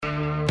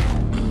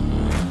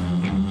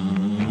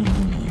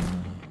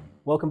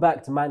Welcome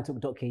back to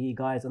mantalk.ke,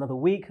 guys. Another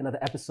week, another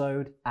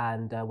episode,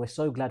 and we're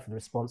so glad for the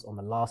response on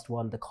the last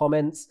one, the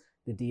comments,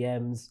 the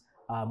DMs.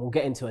 We'll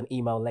get into an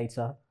email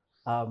later.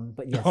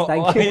 But yes,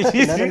 thank you.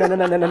 No.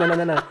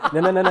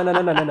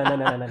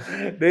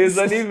 There's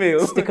an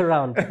email. Stick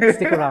around. We're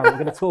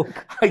gonna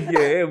talk.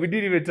 Yeah, we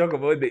didn't even talk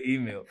about the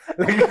email.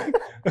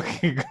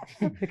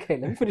 Okay,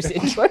 let me finish the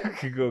intro.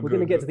 We're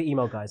gonna get to the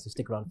email, guys. So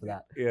stick around for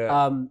that.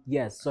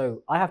 Yeah.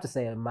 So I have to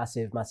say a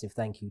massive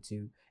thank you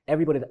to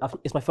everybody.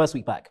 It's my first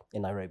week back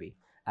in Nairobi,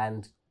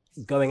 and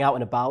going out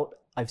and about,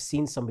 I've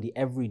seen somebody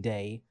every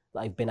day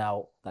that I've been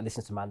out that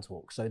listens to Man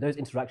Talk. So those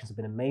interactions have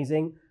been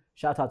amazing.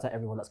 Shout out to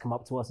everyone that's come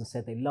up to us and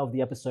said they love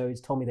the episodes,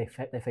 told me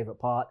their favorite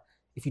part.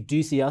 If you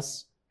do see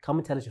us, come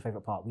and tell us your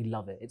favorite part. We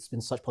love it. It's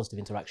been such positive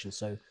interaction.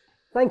 So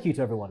thank you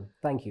to everyone.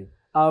 Thank you.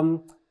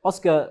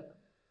 Oscar,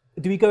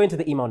 do we go into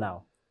the email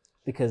now?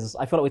 Because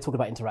I feel like we're talking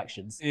about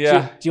interactions.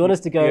 Yeah. Do you want us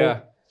to go?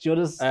 Yeah. Do you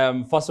want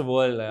us? First of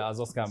all, as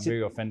Oscar, I'm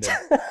very offended.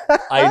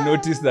 I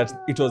noticed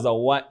that it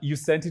was you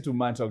sent it to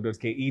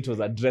mantalk.ke. It was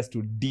addressed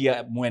to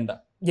Dear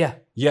Mwenda. Yeah.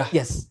 Yeah.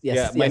 Yes.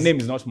 Yeah. My name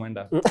is not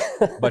Mwenda,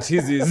 but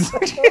his is.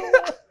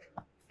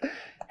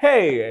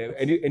 Hey,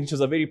 and it was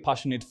a very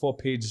passionate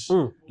 4-page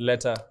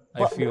letter,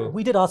 I feel.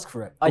 We did ask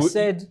for it. I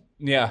said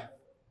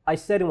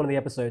in one of the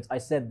episodes, I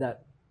said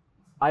that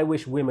I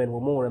wish women were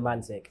more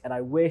romantic, and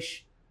I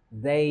wish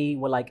they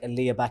were like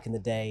Aaliyah back in the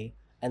day,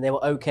 and they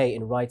were okay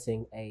in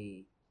writing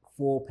a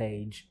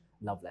 4-page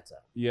love letter.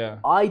 Yeah.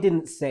 I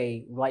didn't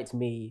say write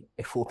me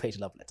a 4-page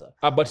love letter.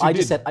 But you I did.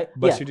 just said,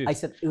 You did. I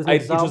said it was an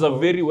example. It was a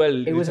very well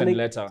written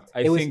letter.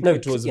 I think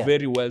it was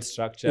very well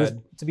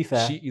structured. To be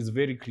fair, she is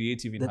very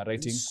creative in her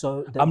writing.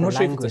 So I'm not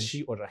sure if it's a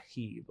she or a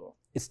he though.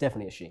 It's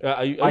definitely a she.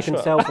 I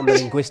can tell from the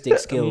linguistic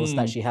skills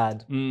that she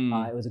had.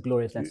 It was a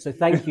glorious letter. So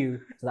thank you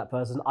to that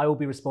person. I will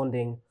be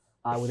responding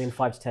within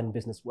 5 to 10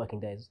 business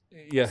working days.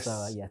 Yes.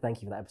 So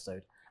thank you for that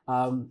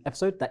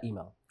episode. That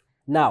email.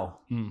 Now,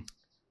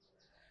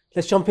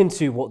 let's jump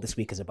into what this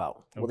week is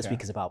about.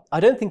 I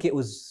don't think it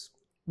was.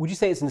 Would you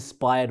say it's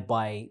inspired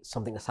by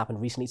something that's happened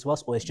recently to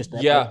us, or it's just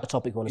a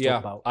topic we want to talk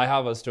about? I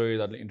have a story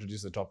that will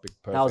introduce the topic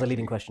perfectly. That was a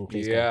leading question,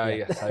 please.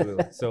 Yes, I will.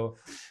 So,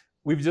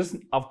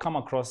 I've come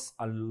across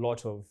a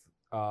lot of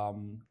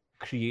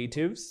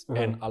creatives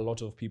and a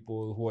lot of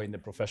people who are in the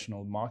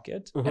professional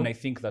market, and I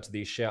think that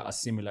they share a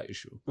similar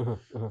issue,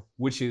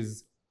 which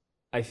is,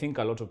 I think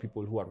a lot of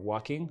people who are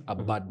working are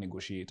bad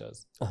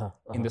negotiators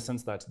in the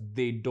sense that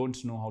they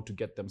don't know how to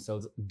get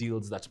themselves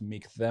deals that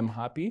make them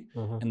happy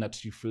and that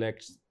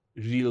reflect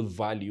real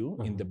value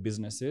in the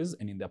businesses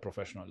and in their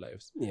professional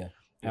lives.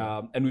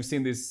 And we've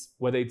seen this,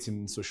 whether it's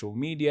in social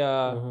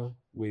media,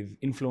 with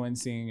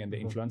influencing and the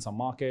influencer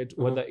market,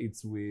 whether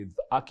it's with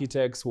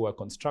architects who are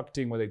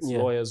constructing, whether it's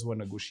lawyers who are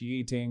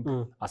negotiating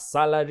a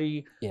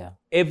salary,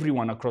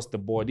 everyone across the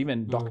board,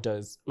 even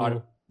doctors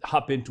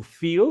happen to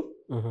feel,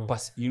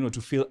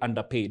 to feel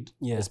underpaid,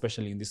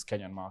 especially in this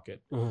Kenyan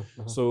market.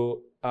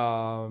 So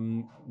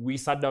we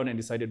sat down and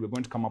decided we're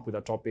going to come up with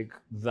a topic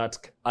that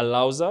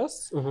allows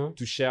us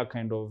to share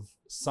kind of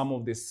some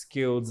of the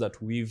skills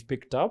that we've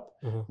picked up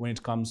when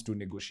it comes to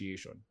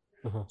negotiation.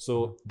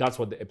 So that's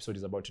what the episode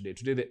is about today.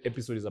 Today, the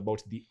episode is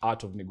about the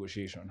art of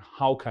negotiation.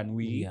 How can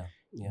we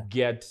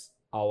get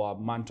our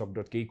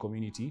mantalk.ke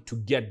community to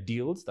get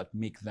deals that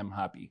make them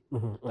happy,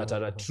 that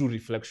are a true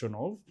reflection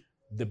of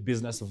the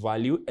business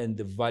value and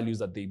the values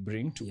that they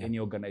bring to any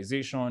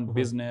organization,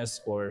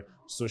 business, or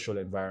social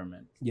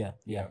environment. Yeah,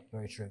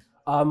 very true.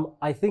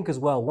 I think as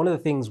well, one of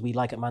the things we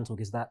like at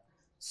Mantalk is that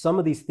some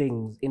of these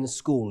things in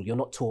school, you're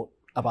not taught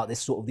about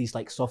these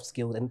like soft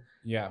skills, and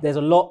there's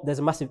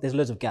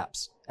loads of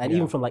gaps. And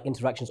even from like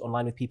interactions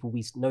online with people,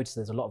 we notice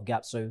there's a lot of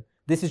gaps. So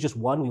this is just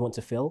one we want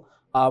to fill.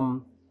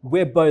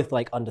 We're both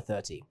like under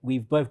 30.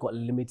 We've both got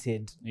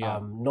limited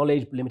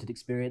knowledge, limited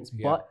experience,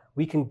 but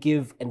we can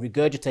give and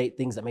regurgitate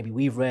things that maybe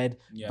we've read,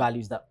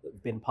 values that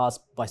have been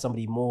passed by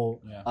somebody more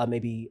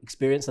maybe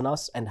experienced than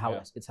us, and how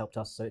it's helped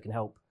us, so it can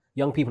help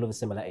young people of a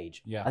similar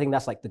age. I think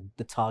that's like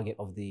the target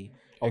of the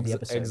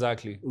episode.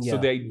 Exactly. So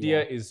the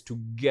idea is to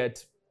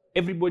get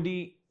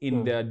everybody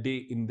in their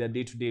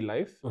day-to-day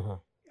life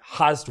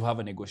has to have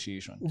a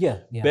negotiation.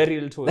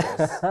 Beryl told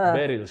us,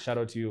 Beryl, shout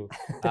out to you,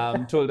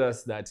 told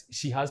us that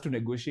she has to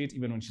negotiate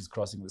even when she's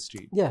crossing the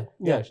street.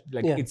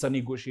 It's a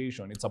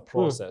negotiation, it's a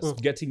process.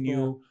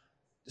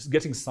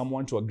 Getting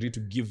someone to agree to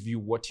give you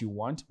what you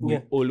want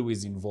will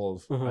always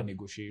involve a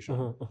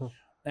negotiation.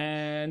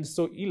 And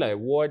so, Eli,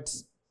 what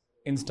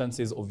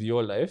instances of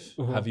your life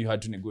have you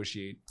had to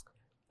negotiate?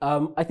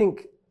 I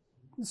think,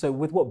 so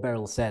with what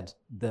Beryl said,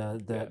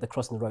 the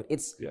crossing the road,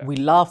 we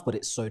laugh, but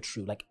it's so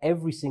true. Like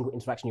every single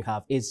interaction you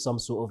have is some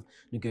sort of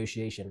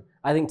negotiation.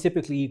 I think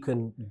typically you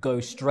can go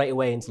straight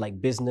away into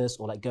like business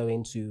or like go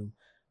into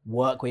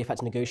work where you've had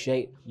to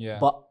negotiate.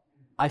 But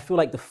I feel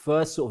like the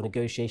first sort of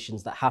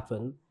negotiations that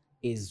happen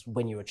is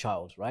when you're a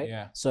child,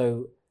 right?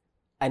 So,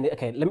 and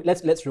okay,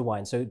 let's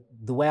rewind. So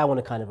the way I want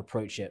to kind of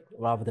approach it,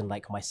 rather than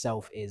like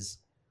myself, is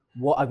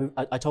what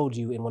I told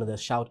you in one of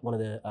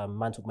the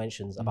Man Talk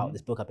mentions about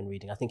this book I've been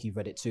reading. I think you've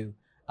read it too.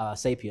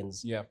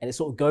 sapiens. Yeah. And it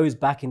sort of goes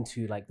back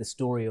into like the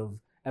story of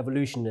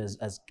evolution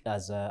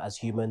as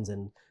humans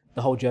and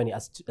the whole journey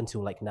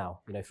until like now,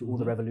 you know, through all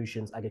the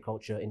revolutions,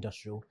 agriculture,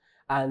 industrial.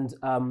 And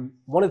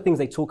one of the things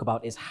they talk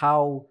about is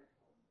how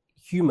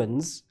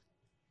humans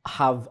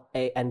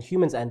and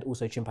humans and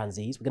also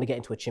chimpanzees, we're going to get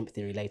into a chimp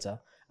theory later,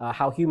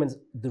 how humans,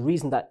 the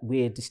reason that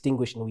we're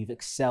distinguished and we've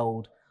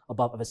excelled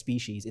above other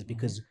species is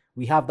because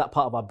we have that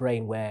part of our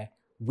brain where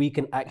we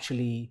can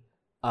actually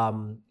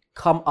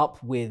come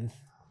up with,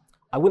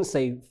 I wouldn't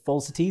say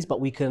falsities, but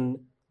we can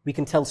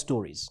tell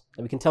stories.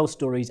 And we can tell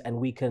stories and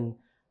we can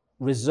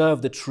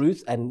reserve the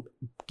truth and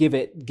give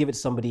it to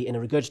somebody in a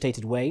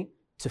regurgitated way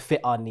to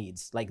fit our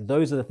needs. Like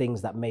those are the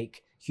things that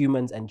make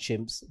humans and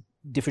chimps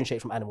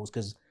differentiate from animals.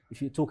 Because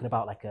if you're talking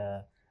about like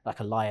a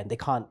lion, they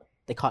can't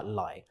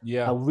lie.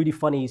 Yeah. A really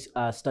funny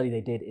study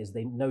they did is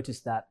they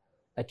noticed that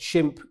a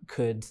chimp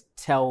could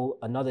tell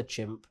another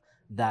chimp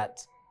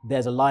that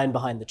there's a lion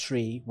behind the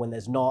tree when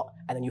there's not,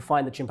 and then you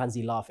find the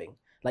chimpanzee laughing.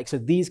 Like, so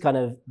this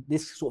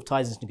sort of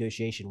ties into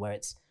negotiation where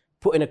it's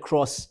putting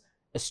across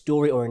a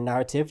story or a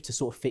narrative to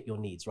sort of fit your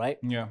needs, right?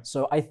 Yeah.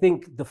 So I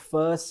think the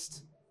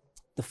first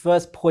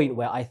point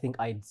where I think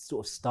I'd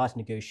sort of start a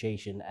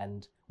negotiation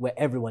and where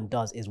everyone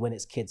does is when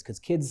it's kids, because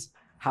kids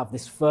have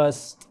this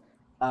first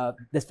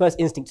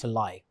instinct to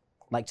lie,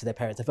 like to their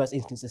parents. The first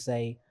instinct to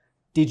say,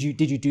 did you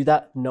do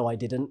that? No, I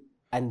didn't.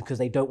 And because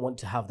they don't want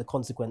to have the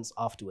consequence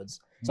afterwards.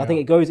 So I think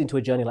it goes into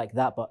a journey like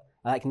that. But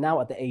like now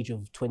at the age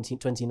of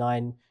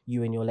 29,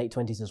 you in your late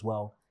 20s as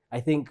well, I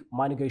think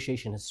my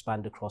negotiation has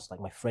spanned across like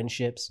my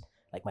friendships,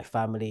 like my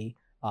family.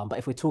 But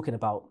if we're talking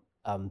about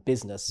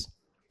business,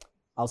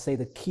 I'll say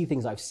the key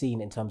things I've seen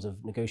in terms of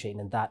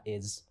negotiating, and that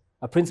is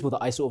a principle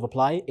that I sort of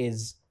apply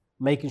is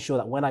making sure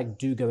that when I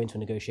do go into a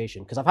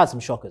negotiation, because I've had some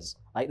shockers,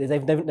 like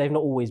they've not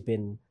always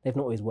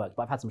worked,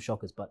 but I've had some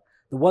shockers. But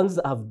the ones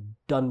that have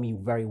done me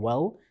very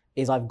well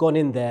is I've gone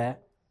in there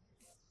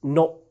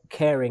not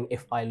caring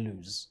if I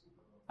lose.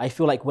 I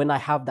feel like when I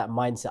have that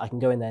mindset, I can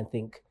go in there and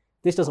think,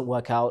 this doesn't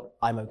work out,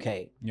 I'm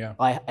okay. Yeah.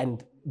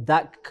 And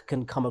that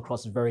can come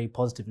across very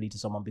positively to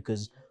someone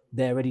because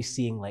they're already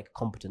seeing like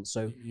competence.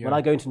 So when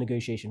I go into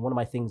negotiation, one of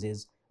my things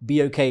is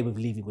be okay with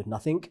leaving with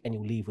nothing and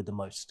you'll leave with the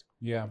most.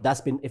 Yeah. That's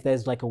been, if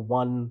there's like a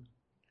one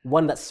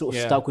that's sort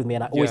of stuck with me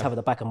and I always have at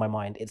the back of my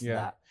mind, it's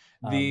that.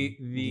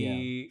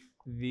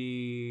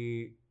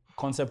 The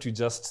concept you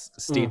just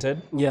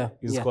stated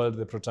is called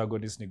the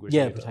protagonist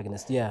negotiator. Yeah,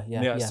 protagonist.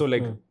 Yeah. So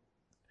like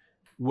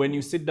when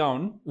you sit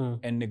down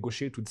and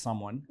negotiate with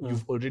someone,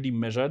 you've already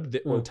measured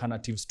the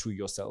alternatives to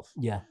yourself.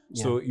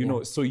 So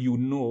you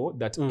know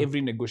that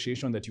every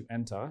negotiation that you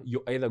enter,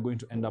 you're either going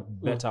to end up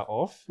better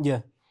off.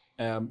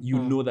 You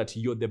know that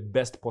you're the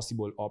best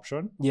possible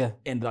option.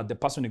 And that the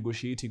person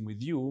negotiating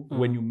with you,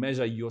 when you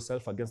measure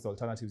yourself against the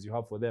alternatives you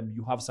have for them,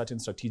 you have certain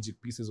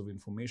strategic pieces of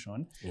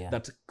information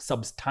that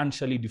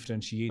substantially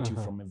differentiate you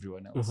from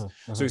everyone else.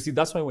 So you see,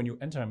 that's why when you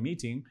enter a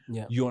meeting,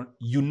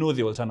 you know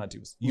the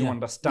alternatives. You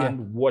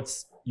understand what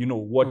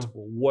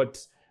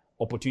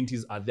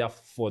opportunities are there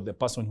for the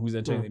person who's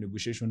entering the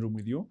negotiation room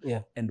with you,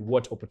 and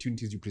what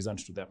opportunities you present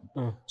to them.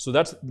 So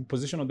that the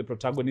position of the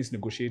protagonist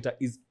negotiator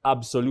is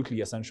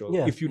absolutely essential.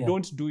 If you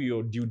don't do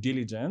your due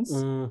diligence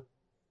and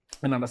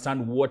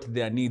understand what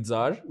their needs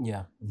are,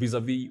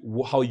 vis-a-vis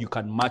how you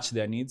can match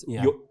their needs,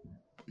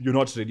 you're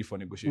not ready for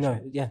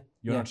negotiation.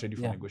 You're not ready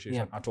for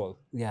negotiation at all.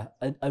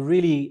 A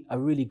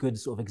really good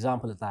sort of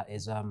example of that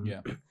is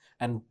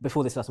and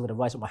before this, I'm going to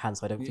write up my hand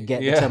so I don't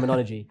forget the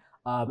terminology.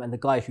 And the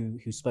guy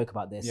who spoke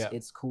about this,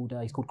 he's called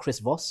Chris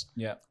Voss.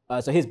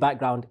 So his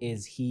background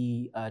is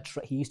he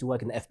used to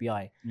work in the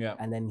FBI,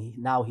 and then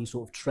now he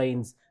sort of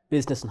trains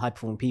business and high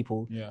performing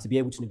people to be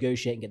able to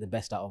negotiate and get the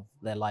best out of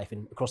their life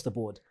and across the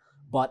board.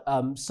 But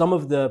some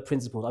of the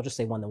principles, I'll just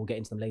say one, then we'll get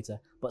into them later.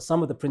 But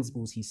some of the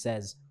principles he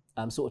says,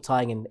 sort of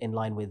tying in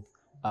line with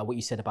what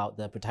you said about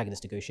the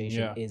protagonist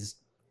negotiation, is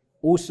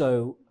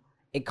also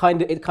it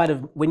kind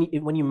of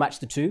when you match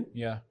the two,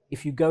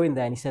 if you go in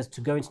there and he says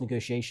to go into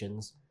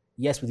negotiations,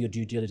 yes, with your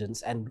due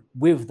diligence, and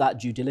with that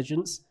due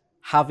diligence,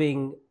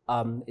 having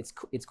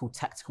it's called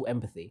tactical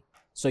empathy.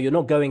 So you're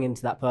not going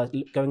into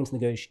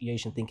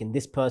negotiation thinking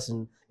this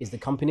person is the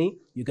company.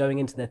 You're going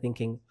into there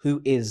thinking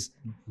who is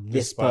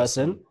this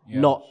person,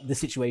 not the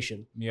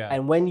situation.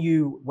 And when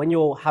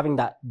you're having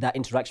that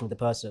interaction with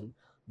the person,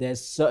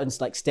 there's certain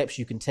like steps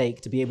you can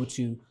take to be able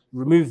to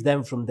remove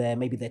them from their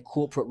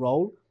corporate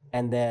role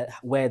and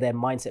where their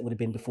mindset would have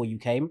been before you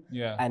came.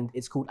 And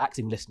it's called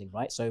active listening,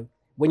 right? So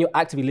when you're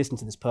actively listening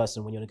to this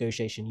person, when you're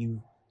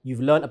negotiation, you've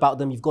learned about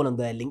them, you've gone on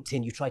their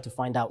LinkedIn, you tried to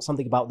find out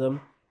something about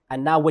them.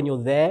 And now when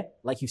you're there,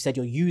 like you said,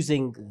 you're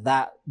using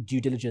that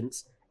due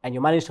diligence and you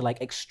manage to like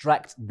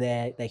extract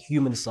their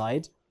human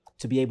side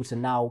to be able to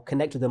now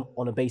connect with them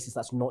on a basis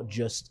that's not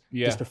just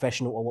this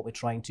professional or what we're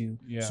trying to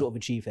sort of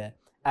achieve here.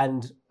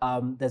 And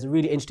there's a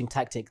really interesting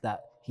tactic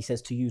that he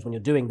says to use when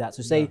you're doing that.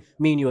 So say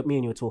me and you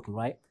are talking,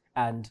 right?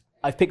 And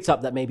I've picked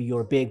up that maybe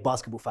you're a big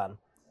basketball fan,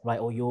 right?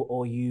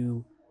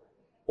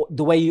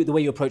 The way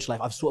you approach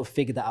life, I've sort of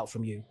figured that out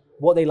from you.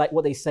 What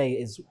they say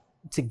is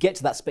to get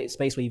to that space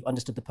where you've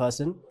understood the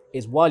person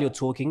is while you're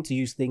talking to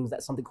use things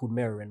that's something called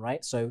mirroring,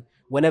 right? So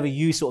whenever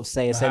you sort of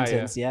say a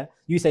sentence,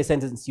 you say a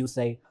sentence, you'll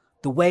say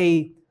the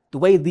way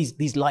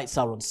these lights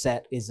are on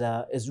set is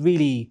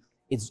really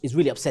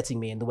upsetting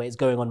me, and the way it's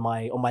going on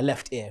my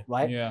left ear,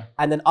 right? Yeah.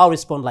 And then I'll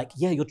respond like,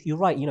 yeah, you're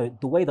right. You know,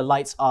 the way the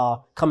lights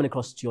are coming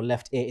across to your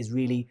left ear is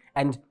really,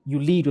 and you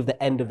lead with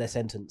the end of their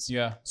sentence.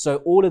 Yeah. So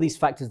all of these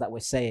factors that we're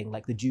saying,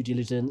 like the due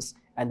diligence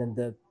and then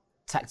the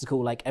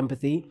tactical like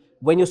empathy,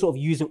 when you're sort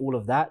of using all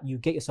of that, you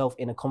get yourself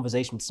in a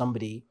conversation with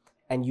somebody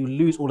and you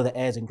lose all of the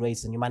airs and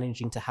graces, and you're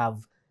managing to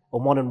have a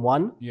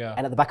one-on-one. Yeah.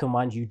 And at the back of your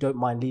mind, you don't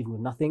mind leaving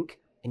with nothing,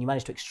 and you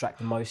manage to extract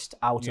the most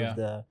out of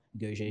the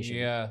negotiation.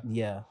 Yeah.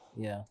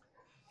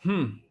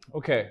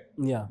 Okay.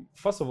 Yeah.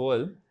 First of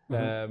all,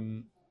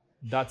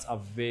 that's a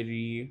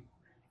very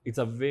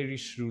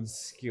shrewd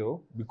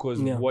skill, because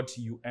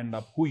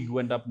who you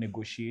end up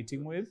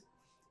negotiating with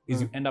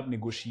is you end up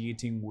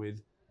negotiating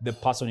with the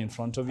person in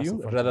front of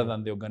you rather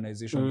than the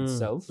organization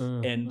itself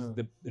and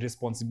the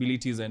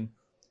responsibilities and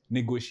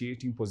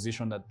negotiating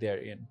position that they're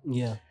in.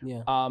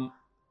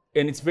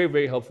 And it's very,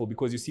 very helpful,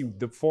 because you see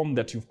the form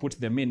that you've put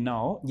them in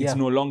now, it's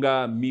no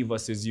longer me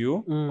versus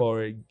you,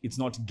 or it's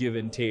not give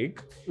and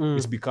take.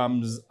 It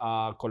becomes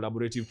a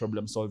collaborative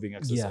problem solving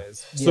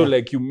exercise. So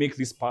like you make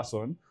this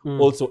person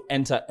also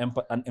enter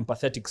an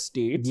empathetic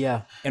state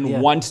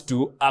and want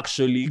to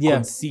actually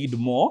concede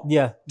more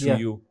to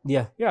you.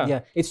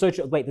 It's so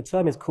true. Wait, the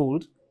term is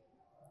called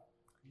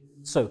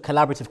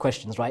collaborative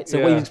questions, right?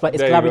 So what you explain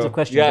is collaborative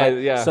questions,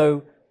 right?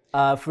 So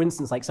for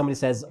instance, like somebody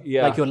says,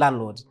 like your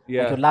landlord,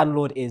 like your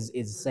landlord is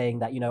saying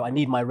that, you know, I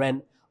need my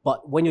rent,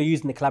 but when you're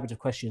using the collaborative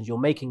questions, you're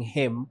making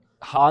him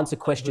answer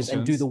questions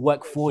and do the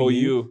work for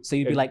you. So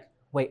you'd be like,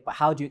 wait, but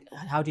how do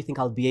you think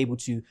I'll be able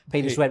to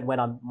pay this rent when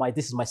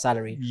this is my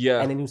salary?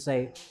 And then you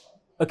say,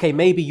 okay,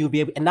 maybe you'll be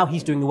able, and now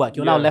he's doing the work.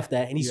 You're now left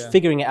there and he's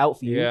figuring it out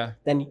for you.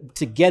 Then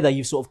together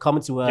you've sort of come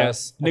into a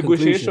negotiation.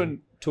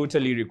 Conclusion.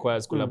 Totally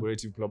requires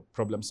collaborative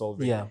problem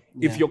solving.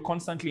 If you're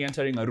constantly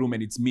entering a room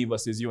and it's me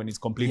versus you and it's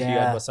completely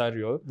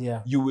adversarial,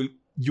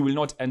 you will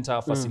not enter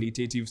a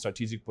facilitative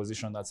strategic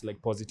position that's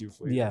like positive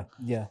for you.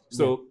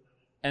 So,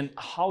 and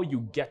how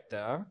you get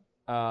there,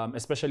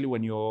 especially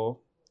when you're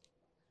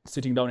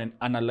sitting down and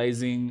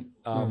analyzing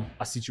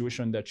a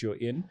situation that you're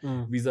in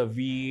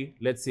vis-a-vis,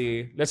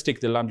 let's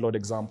take the landlord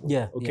example.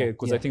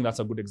 Because I think that's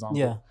a good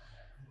example.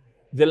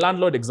 The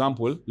landlord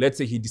example, let's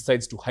say he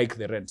decides to hike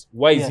the rent.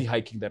 Why is he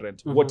hiking the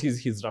rent? What is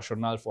his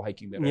rationale for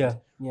hiking the rent?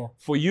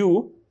 For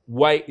you,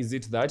 why is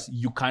it that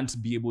you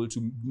can't be able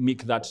to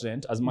make that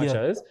rent as much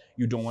as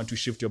you don't want to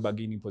shift your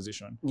bargaining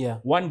position?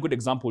 One good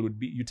example would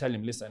be you tell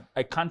him, listen,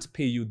 I can't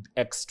pay you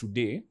X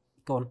today.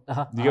 Do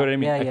you know what I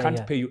mean? I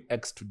can't pay you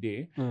X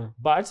today,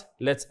 but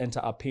let's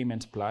enter a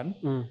payment plan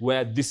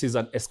where this is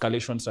an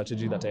escalation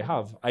strategy that I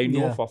have. I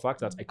know for a fact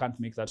that I can't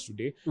make that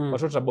today,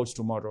 but what about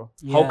tomorrow?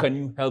 How can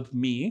you help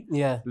me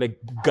like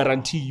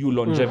guarantee you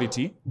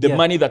longevity? The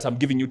money that I'm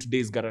giving you today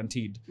is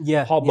guaranteed.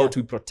 How about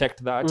we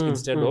protect that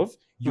instead of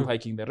you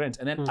hiking the rent?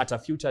 And then at a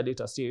future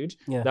later stage,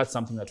 that's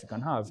something that we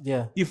can have.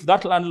 If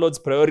that landlord's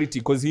priority,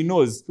 because he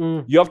knows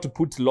you have to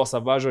put loss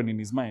aversion in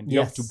his mind.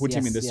 You have to put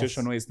him in the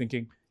situation where he's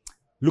thinking,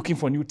 looking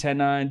for new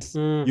tenants,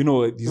 you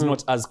know, he's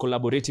not as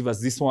collaborative as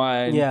this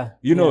one.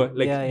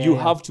 You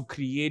have to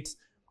create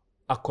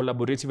a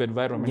collaborative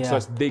environment so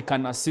that they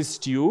can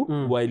assist you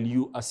while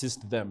you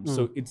assist them.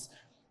 So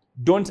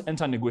don't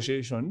enter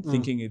negotiation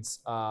thinking it's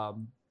a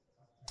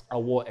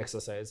war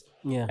exercise.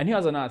 And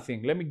here's another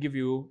thing. Let me give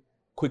you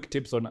quick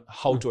tips on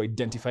how to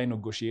identify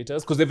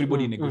negotiators, because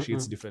everybody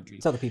negotiates differently.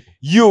 It's other people.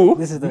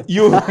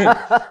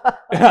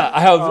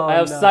 I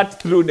have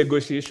sat through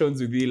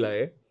negotiations with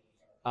Eli.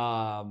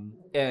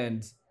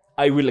 And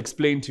I will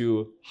explain to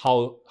you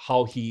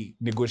how he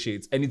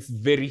negotiates, and it's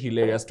very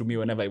hilarious to me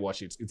whenever I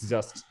watch it. It's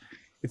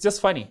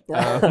just funny.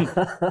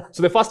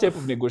 So the first type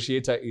of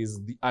negotiator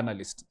is the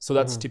analyst. So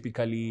that's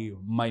typically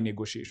my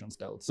negotiation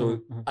style.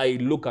 So I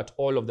look at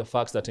all of the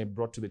facts that I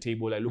brought to the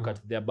table. I look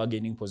at their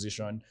bargaining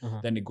position,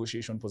 their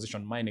negotiation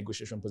position, my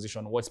negotiation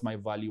position. What's my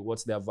value?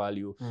 What's their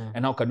value?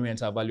 And how can we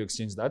enter a value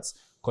exchange that's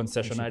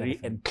concessionary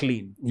and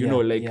clean?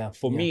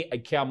 For me, I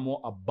care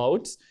more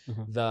about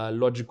the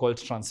logical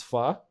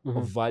transfer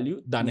of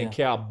value than I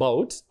care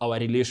about our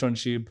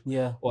relationship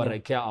or I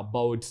care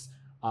about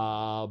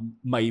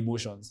my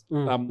emotions.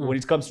 When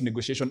it comes to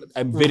negotiation,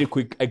 I'm very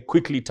quick. I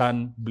quickly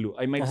turn blue.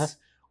 I might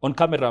on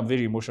camera I'm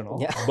very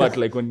emotional, but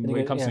like when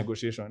it comes to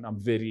negotiation, I'm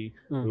very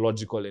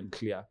logical and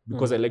clear,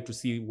 because I like to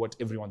see what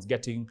everyone's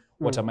getting,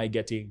 what am I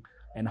getting,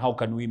 and how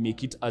can we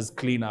make it as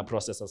clean a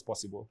process as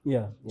possible.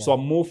 So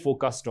I'm more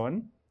focused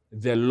on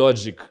the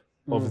logic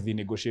of the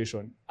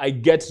negotiation. I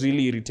get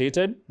really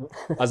irritated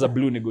as a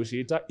blue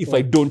negotiator if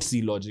I don't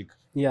see logic.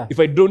 If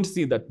I don't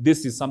see that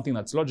this is something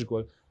that's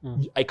logical,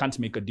 I can't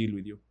make a deal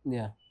with you.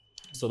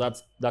 So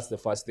that's the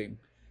first thing.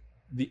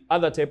 The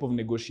other type of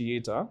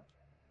negotiator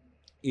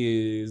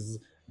is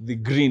the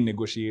green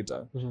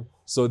negotiator.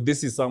 So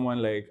this is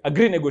someone like, a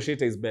green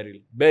negotiator is Beryl.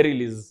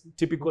 Beryl is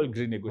typical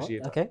green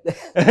negotiator. What? Okay.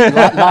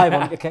 Live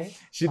on, okay.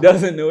 She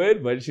doesn't know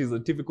it, but she's a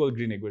typical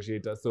green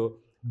negotiator. So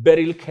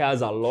Beryl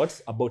cares a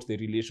lot about the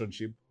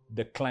relationship,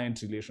 the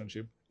client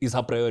relationship is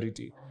her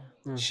priority.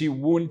 She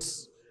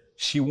won't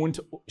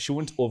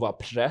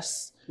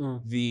overpress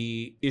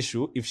the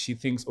issue if she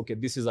thinks, okay,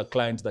 this is a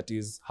client that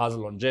has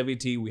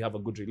longevity, we have a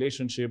good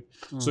relationship.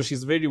 So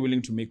she's very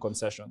willing to make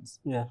concessions.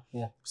 Yeah.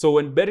 So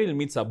when Beryl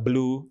meets a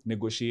blue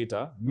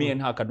negotiator, me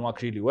and her can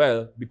work really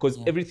well because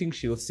everything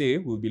she'll say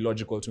will be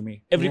logical to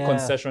me. Every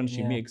concession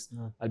she makes,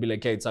 I'll be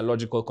like, hey, it's a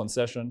logical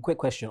concession. Quick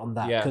question on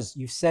that, because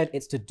you said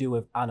it's to do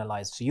with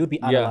analyze. So you'd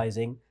be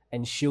analyzing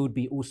and she would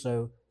be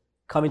also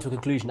coming to a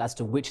conclusion as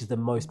to which is the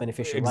most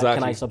beneficial. Exactly. Right?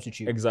 Can I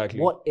substitute? Exactly.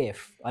 What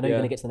if, I know you're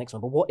going to get to the next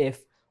one, but what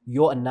if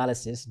your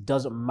analysis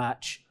doesn't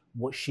match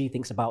what she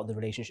thinks about the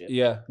relationship?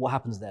 Yeah. What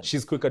happens then?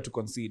 She's quicker to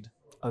concede.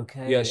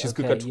 Okay. Yeah, she's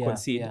quicker to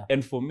concede. Yeah.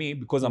 And for me,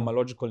 because I'm a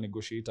logical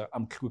negotiator,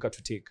 I'm quicker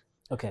to take.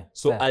 Okay.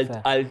 So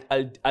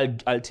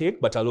I'll take,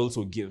 but I'll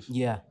also give.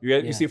 Yeah.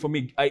 You see, for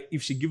me,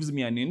 if she gives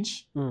me an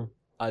inch,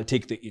 I'll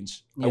take the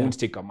inch. I won't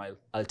take a mile.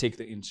 I'll take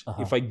the inch.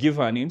 If I give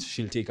her an inch,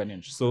 she'll take an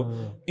inch.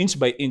 So inch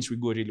by inch, we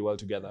go really well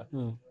together.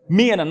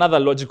 Me and another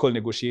logical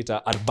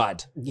negotiator are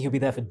bad. You'll be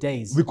there for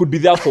days. We could be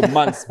there for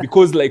months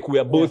because like we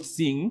are both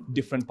seeing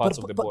different parts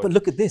of the board. But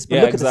look at this.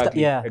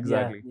 Exactly.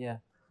 Exactly.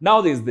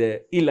 Now there's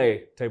the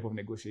Eli type of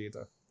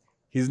negotiator.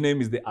 His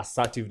name is the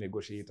assertive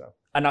negotiator.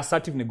 An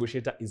assertive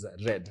negotiator is a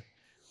red.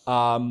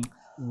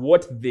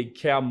 What they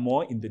care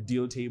more in the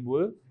deal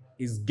table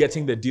is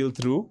getting the deal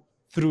through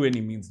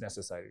any means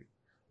necessary.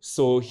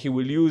 So he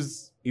will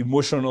use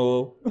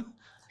emotional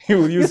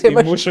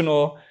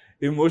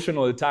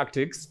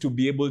tactics to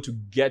be able to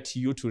get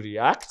you to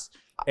react.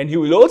 And he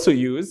will also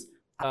use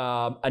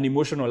an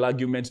emotional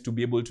argument to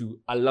be able to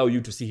allow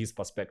you to see his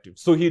perspective.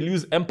 So he'll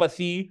use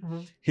empathy,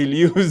 he'll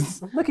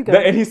use,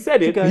 and he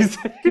said it,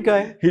 Keep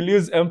going. He'll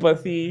use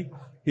empathy,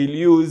 he'll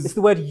use... It's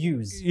the word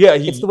use. Yeah,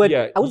 it's the word,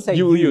 I would say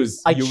you will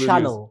use. I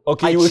channel.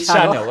 Okay, you will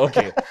channel,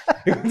 okay.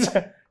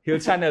 He'll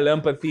channel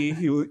empathy.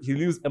 He'll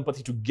use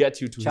empathy to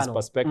get you to his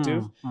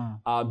perspective.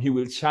 He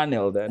will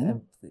channel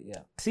then.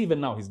 See,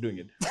 even now he's doing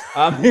it.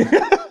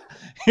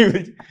 He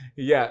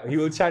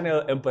will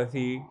channel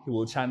empathy. He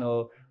will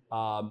channel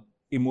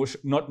emotion,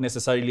 not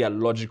necessarily a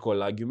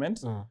logical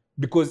argument.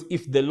 Because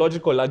if the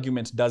logical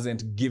argument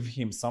doesn't give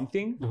him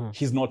something,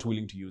 he's not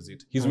willing to use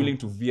it. He's willing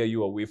to veer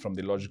you away from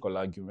the logical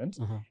argument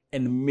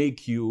and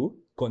make you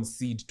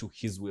concede to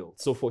his will.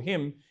 So for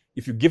him,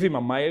 if you give him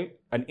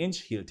an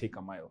inch, he'll take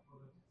a mile.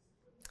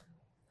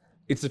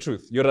 It's the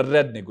truth. You're a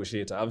red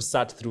negotiator. I've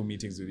sat through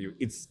meetings with you.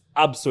 It's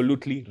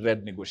absolutely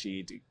red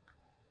negotiating.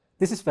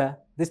 This is fair.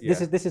 This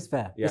is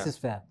fair. Yeah. This is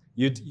fair.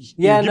 You give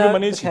him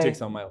an inch, he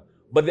takes a mile.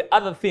 But the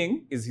other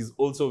thing is he's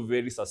also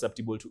very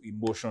susceptible to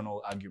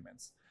emotional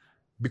arguments.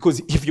 Because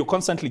if you're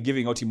constantly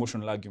giving out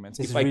emotional arguments,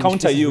 if I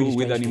counter you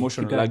with an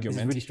emotional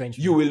argument,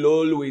 you will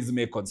always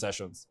make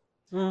concessions.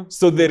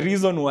 So the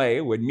reason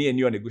why when me and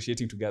you are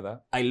negotiating together,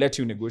 I let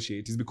you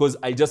negotiate is because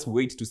I just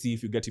wait to see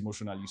if you get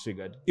emotionally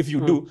triggered. If you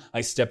do,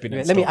 I step in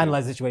and let me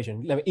analyze the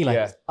situation.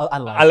 Eli, I'll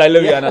analyze.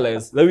 Let me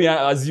analyze.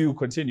 As you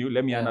continue,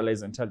 let me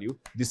analyze and tell you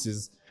this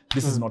is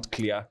not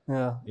clear.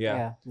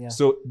 Yeah.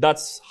 So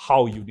that's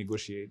how you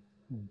negotiate.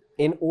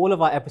 In all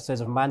of our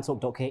episodes of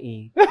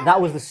mantalk.ke, that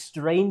was the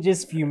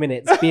strangest few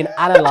minutes being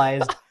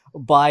analyzed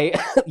by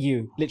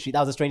you. Literally,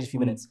 that was the strangest few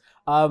minutes.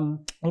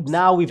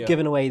 Now we've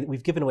given away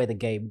the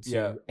game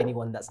to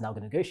anyone that's now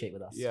going to negotiate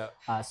with us.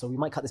 So we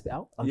might cut this bit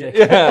out. I'm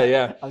joking.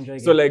 I'm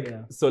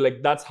joking. So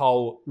like that's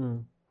how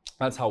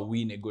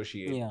we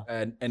negotiate.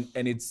 And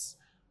it's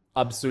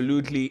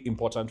absolutely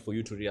important for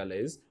you to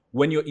realize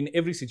when you're in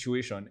every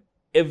situation,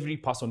 every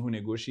person who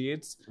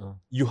negotiates,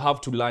 you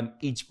have to learn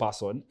each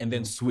person and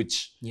then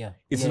switch.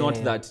 It's not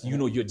that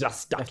you're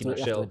just stuck in a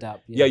shell.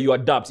 You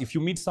adapt. If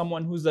you meet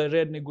someone who's a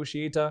red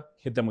negotiator,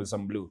 hit them with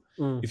some blue.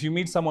 If you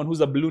meet someone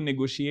who's a blue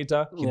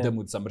negotiator, hit them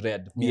with some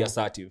red. Be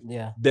assertive.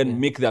 Then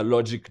make their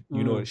logic,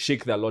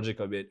 shake their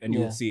logic a bit, and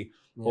you'll see.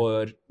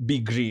 Or be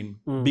green,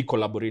 be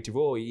collaborative.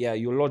 Oh yeah,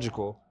 you're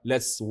logical.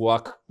 Let's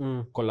work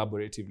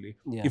collaboratively.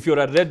 If you're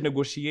a red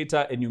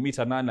negotiator and you meet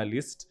an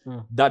analyst,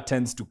 that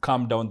tends to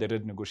calm down the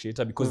red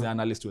negotiator because the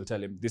analyst will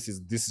tell him this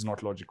is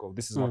not logical.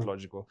 This is not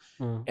logical.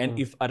 And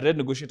if a red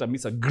negotiator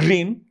meets a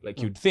green,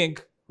 like you'd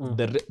think,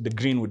 the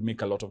green would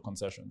make a lot of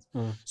concessions.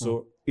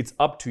 So it's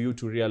up to you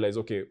to realize,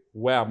 okay,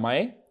 where am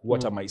I?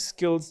 What are my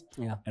skills?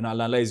 And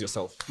analyze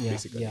yourself,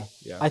 basically.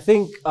 I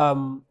think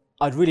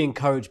I'd really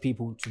encourage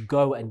people to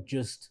go and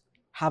just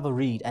have a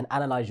read and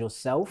analyze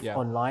yourself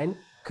online,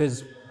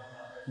 because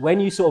when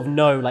you sort of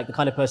know like the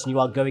kind of person you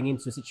are going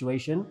into a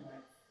situation,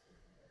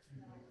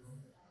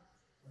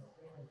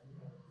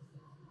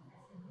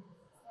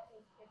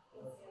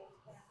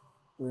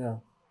 we're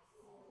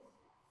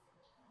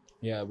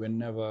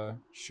never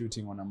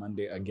shooting on a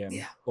Monday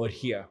again or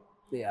here.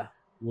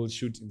 We'll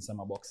shoot in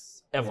Summer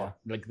Box ever.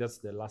 Like that's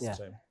the last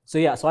time. So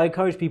I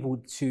encourage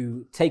people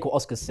to take what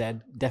Oscar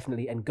said,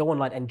 definitely, and go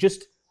online and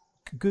just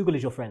Google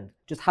is your friend.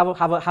 Just have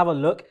a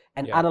look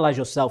and analyze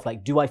yourself.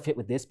 Like, do I fit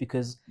with this?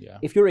 Because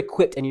if you're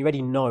equipped and you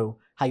already know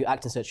how you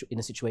act in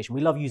a situation,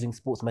 we love using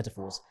sports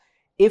metaphors.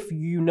 If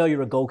you know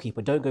you're a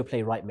goalkeeper, don't go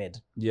play right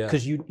mid.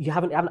 Because you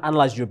haven't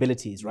analyzed your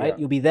abilities, right?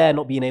 You'll be there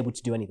not being able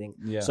to do anything.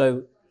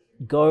 So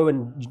go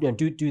and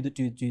do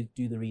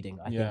the reading.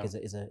 I think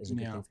is a good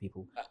thing for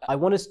people. I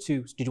want us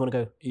to. Did you want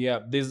to go? Yeah,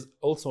 there's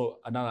also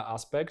another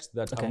aspect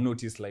that I've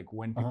noticed. Like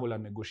when people are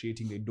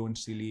negotiating, they don't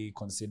really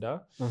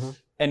consider,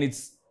 and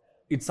it's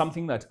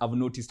something that I've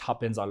noticed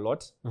happens a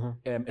lot,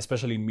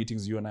 especially in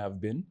meetings you and I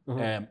have been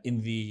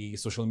in the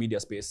social media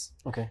space.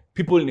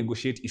 People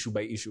negotiate issue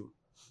by issue.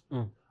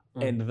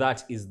 And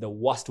that is the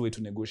worst way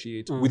to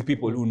negotiate with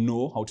people who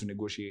know how to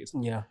negotiate.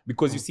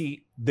 Because you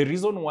see, the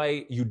reason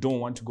why you don't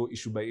want to go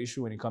issue by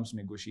issue when it comes to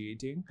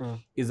negotiating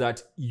is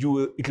that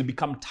it'll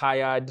become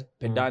tired,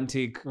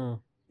 pedantic.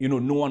 You know,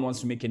 no one wants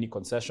to make any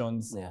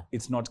concessions.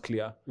 It's not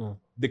clear.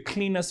 The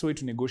cleanest way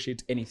to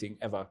negotiate anything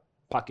ever,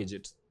 package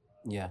it.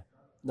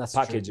 That's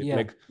package true. it.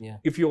 Like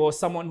if you're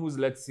someone who's,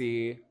 let's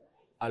say,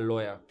 a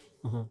lawyer,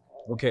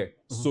 okay,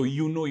 so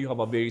you know you have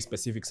a very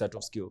specific set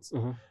of skills.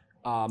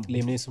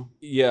 Liam Neeson.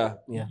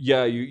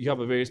 You have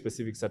a very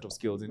specific set of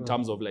skills in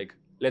terms of, like,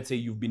 let's say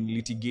you've been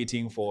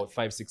litigating for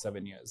 5, 6,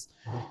 7 years.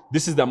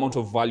 This is the amount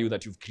of value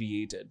that you've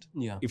created.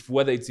 If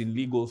whether it's in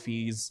legal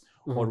fees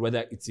or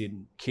whether it's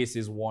in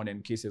cases won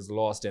and cases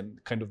lost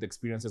and kind of the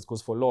experiences,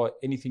 because for law,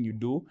 anything you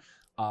do,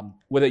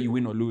 whether you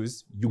win or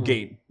lose, you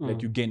gain,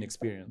 like you gain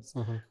experience.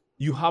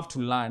 You have to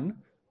learn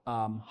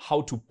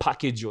how to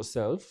package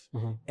yourself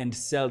and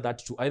sell that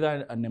to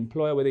either an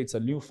employer, whether it's a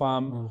new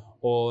firm,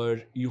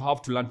 or you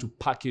have to learn to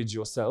package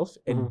yourself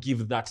and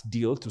give that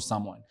deal to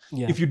someone.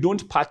 If you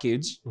don't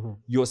package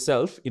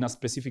yourself in a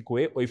specific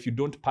way, or if you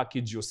don't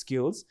package your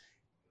skills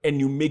and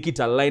you make it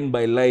a line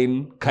by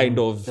line kind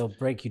of... They'll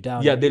break you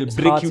down. They'll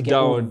break you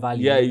down.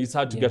 It's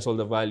hard to get all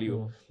the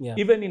value.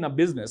 Even in a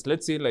business,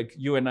 let's say like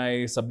you and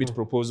I submit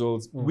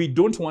proposals, we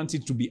don't want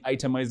it to be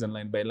itemized and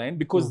line by line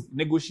because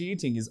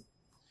negotiating is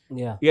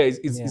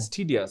it's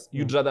tedious.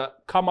 You'd rather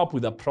come up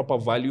with a proper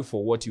value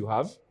for what you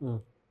have.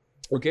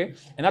 Okay?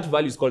 And that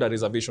value is called a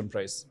reservation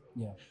price.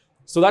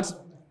 So that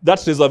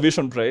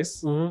reservation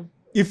price,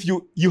 if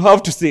you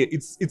have to say,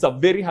 it's a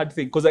very hard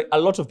thing because a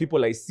lot of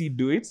people I see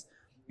do it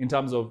in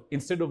terms of,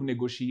 instead of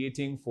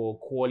negotiating for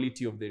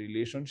quality of the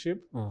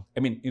relationship, I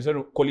mean, instead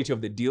of quality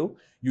of the deal,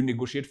 you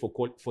negotiate for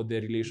the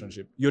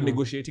relationship. You're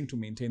negotiating to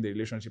maintain the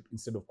relationship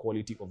instead of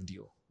quality of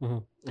deal.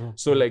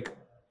 So like,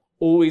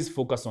 always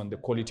focus on the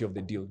quality of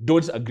the deal.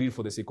 Don't agree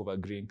for the sake of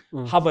agreeing.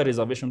 Have a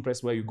reservation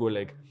price where you go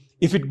like,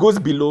 if it goes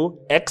below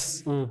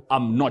X,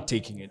 I'm not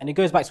taking it. And it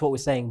goes back to what we're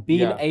saying.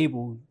 Being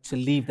able to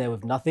leave there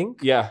with nothing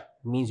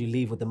means you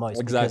leave with the most.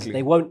 Exactly. Because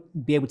they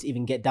won't be able to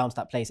even get down to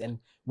that place. And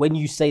when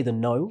you say the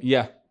no,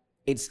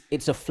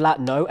 it's a flat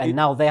no. And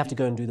now they have to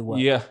go and do the work.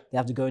 They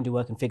have to go and do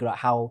work and figure out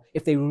how,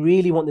 if they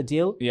really want the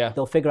deal,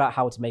 they'll figure out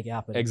how to make it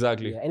happen.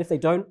 Exactly. And if they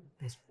don't,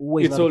 there's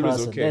always another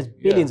person. Okay. There's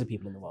billions of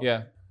people in the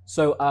world.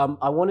 So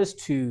I want us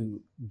to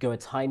go a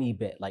tiny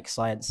bit like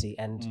sciencey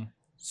and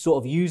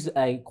sort of use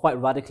a quite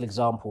radical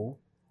example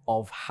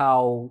of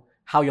how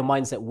your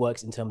mindset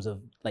works in terms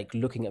of like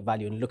looking at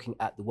value and looking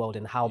at the world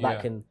and how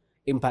that can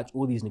impact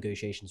all these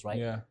negotiations,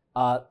 right?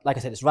 Like I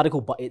said, it's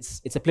radical, but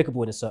it's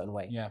applicable in a certain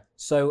way.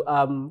 So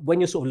when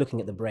you're sort of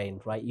looking at the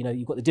brain, right? You know,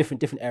 you've got the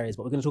different areas,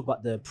 but we're going to talk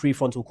about the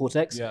prefrontal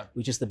cortex,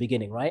 which is the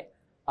beginning, right?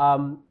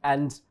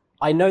 And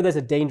I know there's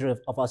a danger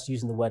of us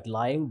using the word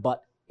lying,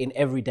 but in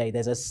every day,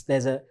 it's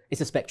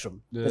a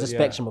spectrum. There's a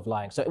spectrum of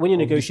lying. So when you're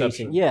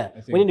negotiating,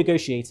 when you're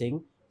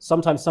negotiating,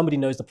 sometimes somebody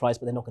knows the price,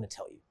 but they're not going to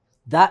tell you.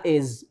 That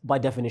is by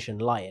definition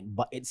lying,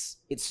 but it's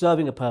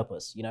serving a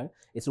purpose. You know,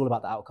 it's all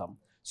about the outcome.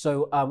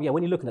 So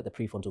when you're looking at the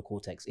prefrontal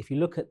cortex, if you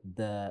look at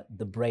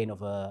the brain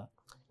of a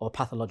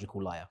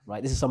pathological liar,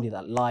 right? This is somebody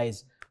that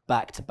lies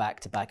back to back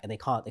to back, and they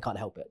can't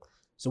help it.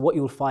 So what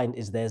you'll find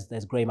is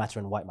there's gray matter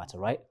and white matter,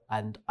 right?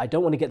 And I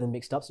don't want to get them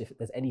mixed up. So if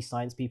there's any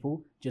science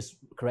people, just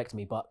correct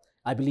me. But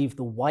I believe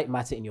the white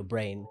matter in your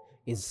brain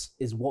is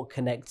what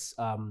connects.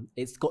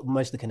 It's got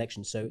most of the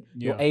connections. So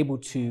you're able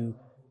to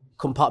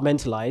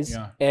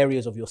compartmentalize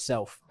areas of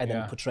yourself and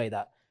then portray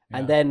that.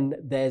 And then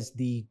there's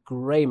the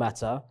gray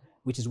matter,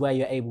 which is where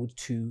you're able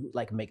to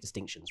like make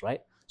distinctions,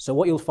 right? So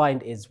what you'll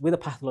find is with a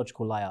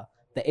pathological liar,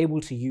 they're able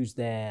to use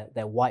their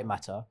white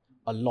matter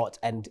a lot,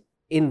 and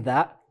in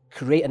that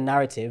create a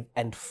narrative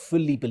and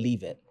fully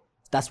believe it.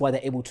 That's why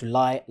they're able to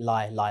lie,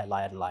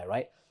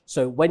 right?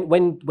 So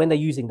when they're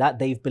using that,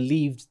 they've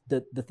believed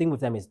that the thing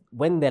with them is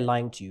when they're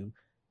lying to you,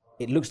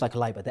 it looks like a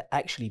lie, but they're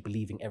actually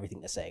believing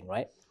everything they're saying,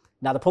 right?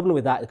 Now, the problem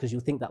with that is because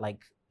you'll think that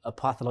like a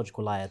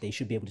pathological liar, they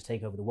should be able to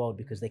take over the world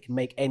because they can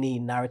make any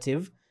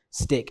narrative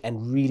stick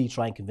and really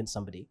try and convince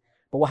somebody.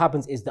 But what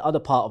happens is the other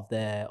part of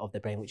their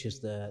brain, which is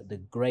the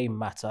gray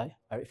matter,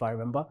 if I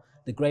remember,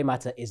 the gray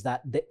matter is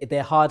that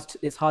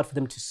it's hard for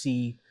them to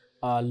see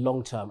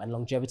long-term and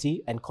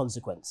longevity and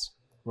consequence,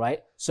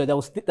 right? So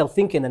they'll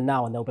think in the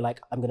now and they'll be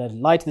like, I'm going to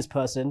lie to this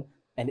person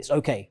and it's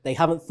okay. They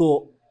haven't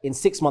thought in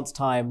 6 months'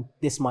 time,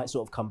 this might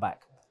sort of come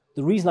back.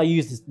 the reason I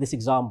use this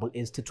example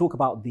is to talk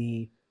about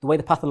the way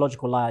the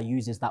pathological liar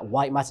uses that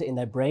white matter in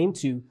their brain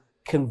to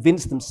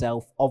convince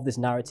themselves of this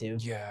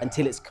narrative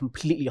until it's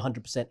completely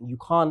 100%. And you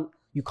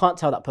can't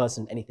tell that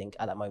person anything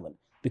at that moment,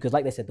 because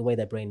like they said, the way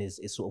their brain is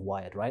sort of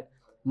wired, right?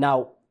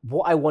 Now,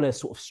 what I want to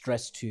sort of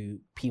stress to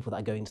people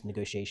that go into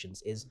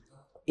negotiations is,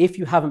 if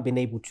you haven't been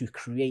able to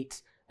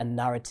create a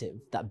narrative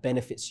that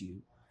benefits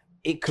you,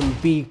 it can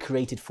be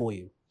created for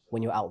you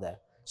when you're out there.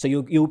 So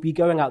you'll be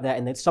going out there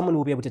and then someone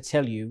will be able to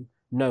tell you,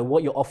 no,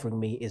 what you're offering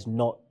me is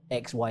not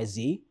X, Y,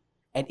 Z.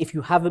 And if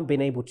you haven't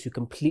been able to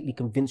completely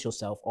convince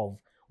yourself of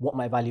what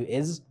my value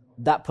is,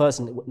 that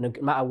person, no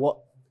matter what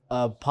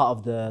part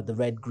of the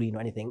red, green or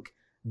anything,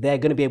 they're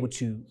going to be able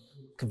to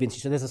convince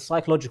you. So there's a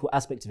psychological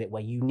aspect of it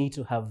where you need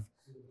to have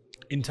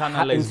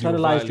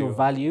internalized your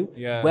value,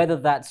 whether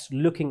that's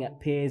looking at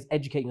peers,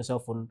 educating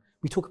yourself on,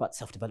 we talk about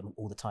self-development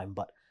all the time,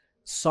 but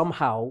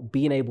somehow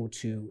being able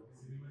to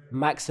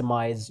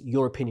maximize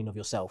your opinion of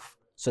yourself,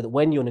 so that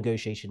when you're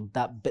negotiation,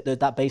 that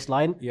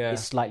baseline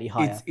is slightly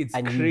higher. It's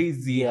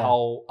crazy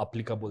how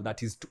applicable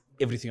that is to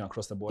everything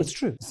across the board. It's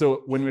true.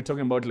 So when we're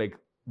talking about like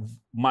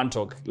Man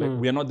Talk, like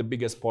we are not the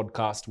biggest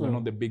podcast, we're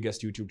not the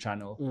biggest YouTube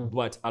channel,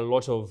 but a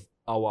lot of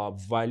our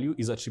value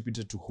is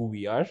attributed to who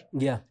we are.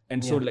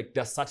 And so like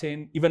there's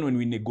certain, even when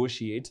we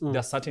negotiate,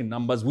 there's certain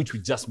numbers which we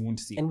just won't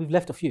see. And we've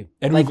left a few.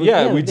 And like,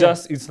 we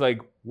just, it's like,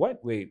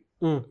 what? Wait,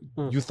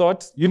 you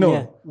thought, you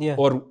know,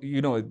 or,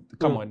 you know,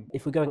 come on.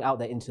 If we're going out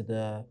there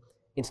into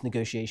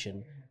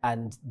negotiation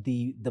and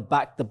the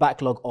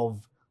backlog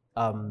of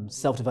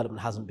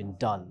self-development hasn't been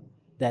done,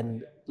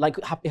 then like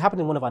it happened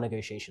in one of our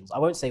negotiations. I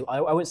won't say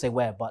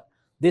where, but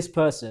this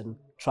person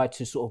tried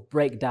to sort of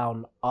break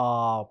down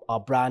our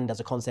brand as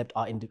a concept,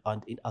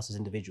 us as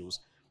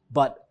individuals.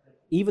 But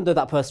even though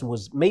that person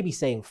was maybe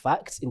saying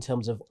facts in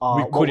terms of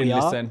what we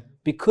are,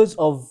 because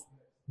of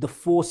the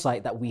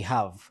foresight that we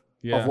have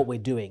of what we're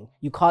doing,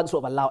 you can't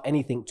sort of allow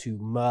anything to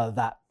mur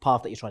that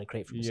path that you're trying to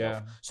create for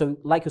yourself. So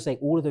like you're saying,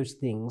 all of those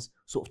things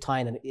sort of tie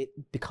in, and it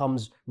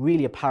becomes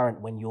really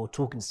apparent when you're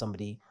talking to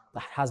somebody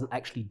that hasn't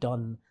actually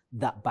done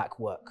that back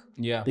work.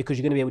 Because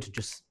you're going to be able to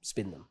just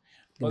spin them.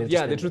 Well,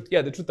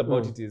 the truth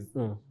about it is,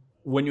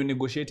 when you're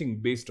negotiating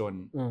based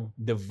on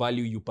the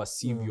value you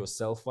perceive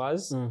yourself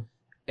as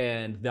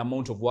and the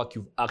amount of work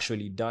you've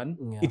actually done,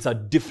 it's a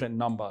different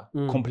number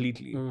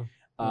completely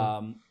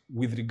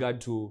with regard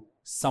to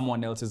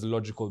someone else's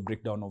logical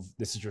breakdown of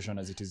the situation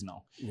as it is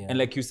now. And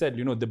like you said,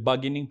 you know, the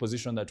bargaining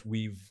position that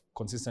you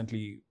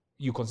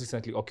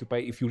consistently occupy,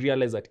 if you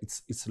realize that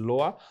it's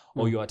lower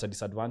or you're at a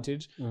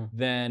disadvantage,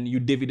 then you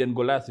David and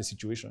Goliath the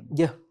situation.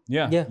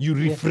 You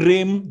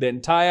reframe the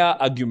entire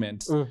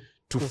argument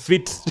to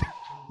fit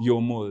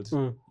your mold.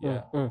 Do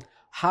you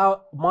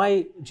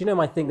know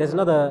my thing? There's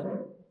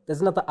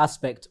another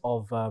aspect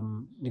of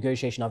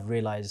negotiation I've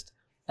realized,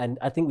 and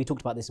I think we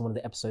talked about this in one of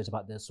the episodes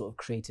about the sort of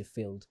creative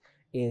field,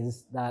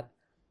 is that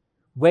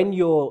when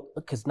you're,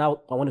 because now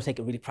I want to take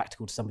it really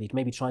practical to somebody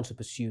maybe trying to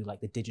pursue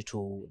like the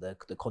digital,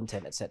 the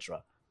content,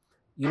 etc.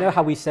 You know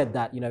how we said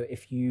that, you know,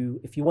 if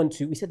you want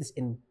to, we said this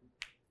in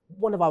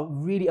one of our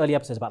really early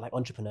episodes about like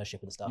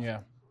entrepreneurship and stuff.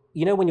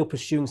 You know, when you're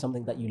pursuing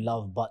something that you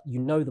love, but you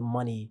know the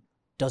money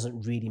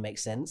doesn't really make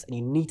sense, and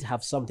you need to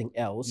have something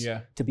else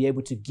to be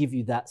able to give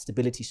you that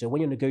stability. So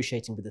when you're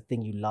negotiating with the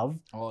thing you love,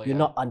 you're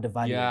not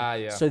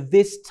undervalued. So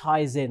this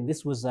ties in.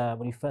 This was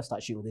when you first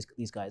start shooting with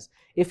these guys.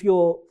 If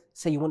you're,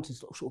 say you want to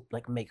sort of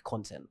like make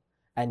content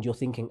and you're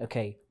thinking,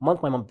 okay,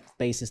 month by month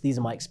basis, these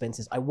are my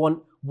expenses. I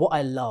want what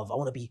I love. I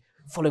want to be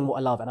following what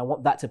I love, and I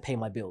want that to pay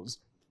my bills.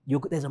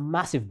 There's a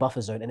massive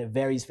buffer zone, and it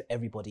varies for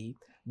everybody,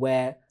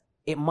 where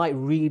it might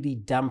really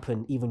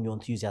dampen even your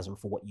enthusiasm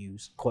for what you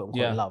quote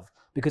unquote love.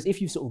 Because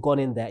if you've sort of gone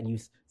in there and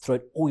you've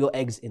thrown all your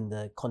eggs in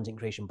the content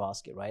creation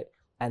basket, right?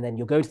 And then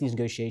you're going to these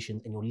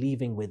negotiations and you're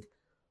leaving with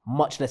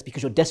much less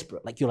because you're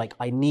desperate. Like you're like,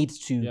 I need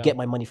to get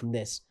my money from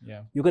this.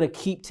 You're going to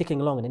keep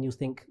ticking along, and then you'll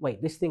think,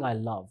 wait, this thing I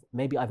love,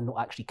 maybe I've not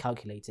actually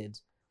calculated,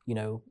 you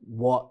know,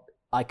 what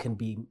I can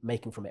be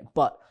making from it.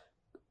 But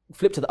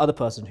flip to the other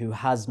person who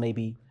has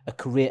maybe a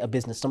career, a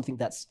business, something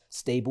that's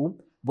stable.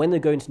 When they're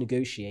going to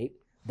negotiate,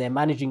 they're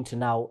managing to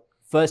now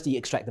firstly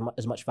extract them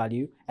as much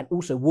value, and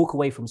also walk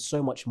away from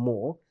so much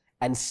more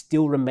and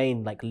still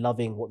remain like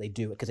loving what they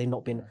do, because they've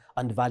not been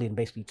undervalued and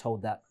basically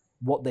told that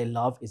what they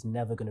love is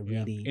never going to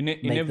really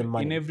make them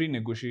money. In every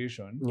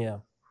negotiation,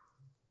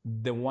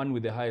 the one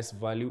with the highest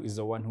value is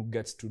the one who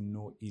gets to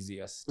know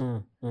easiest.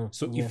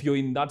 So if you're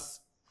in that,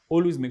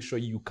 always make sure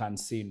you can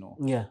say no.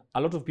 A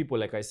lot of people,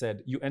 like I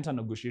said, you enter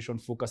negotiation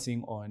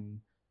focusing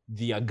on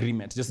the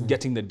agreement, just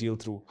getting the deal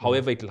through,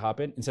 however it'll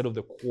happen, instead of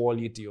the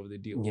quality of the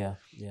deal.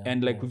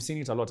 And like we've seen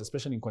it a lot,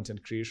 especially in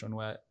content creation,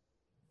 where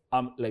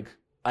like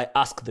I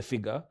ask the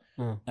figure,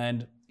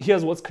 and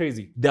here's what's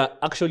crazy: there are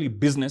actually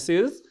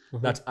businesses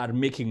that are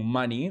making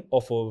money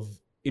off of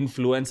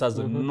influencers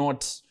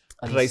not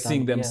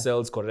pricing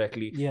themselves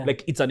correctly.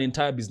 Like it's an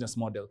entire business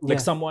model.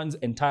 Like someone's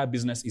entire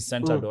business is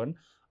centered on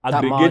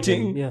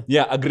aggregating,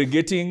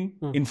 aggregating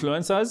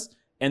influencers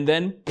and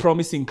then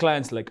promising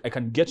clients like, I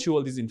can get you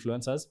all these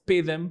influencers,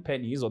 pay them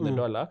pennies on the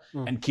dollar,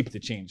 and keep the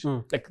change.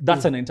 Like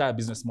that's an entire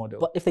business model.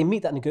 But if they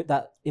meet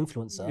that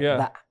influencer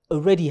that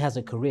already has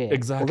a career,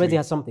 already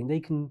has something, they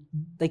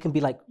can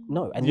be like,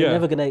 no, and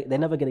they're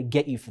never gonna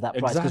get you for that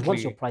price, because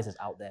once your price is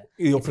out there,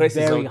 your price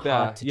is out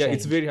there. Yeah,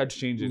 it's very hard to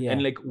change it.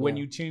 And like when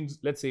you change,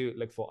 let's say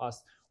like for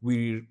us,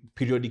 we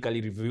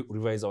periodically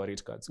revise our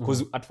rate cards,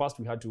 because at first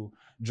we had to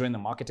join the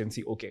market and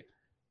see, okay,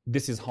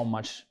 this is how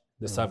much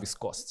the service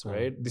costs,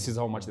 right? This is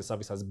how much the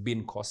service has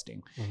been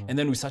costing. And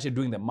then we started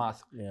doing the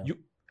math.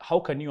 How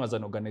can you as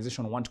an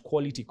organization want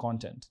quality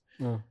content,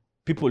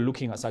 people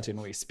looking a certain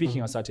way,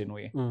 speaking a certain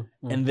way,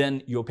 and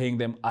then you're paying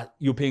them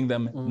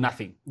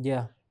nothing?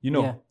 You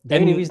know, the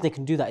only reason they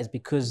can do that is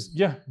because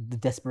the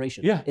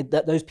desperation.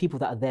 Those people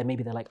that are there,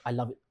 maybe they're like, I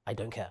love it, I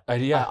don't care.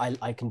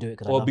 I can do it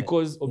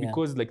because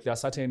like there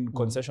are certain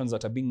concessions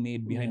that are being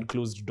made behind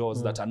closed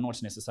doors that are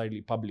not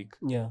necessarily public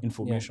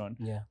information.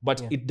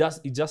 But it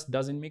just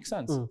doesn't make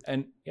sense.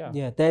 And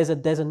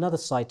there's another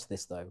side to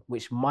this though,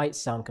 which might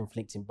sound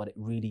conflicting, but it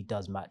really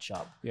does match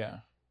up.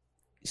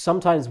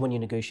 Sometimes when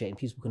you're negotiating,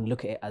 people can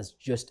look at it as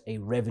just a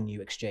revenue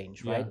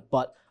exchange, right?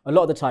 But a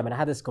lot of the time, and I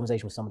had this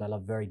conversation with someone I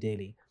love very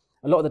dearly,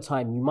 a lot of the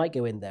time you might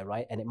go in there,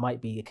 right? And it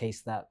might be a case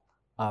that,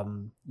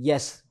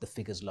 yes, the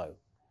figure's low,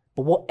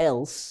 but what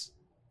else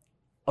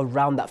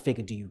around that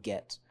figure do you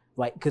get,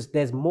 right? Because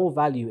there's more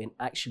value in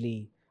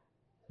actually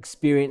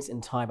experience in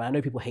time. And I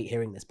know people hate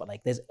hearing this, but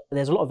like there's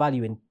a lot of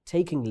value in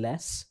taking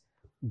less,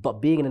 but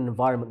being in an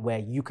environment where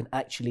you can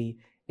actually,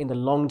 in the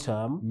long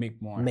term,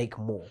 make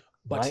more.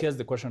 But here's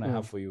the question I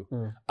have for you.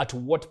 At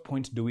what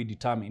point do we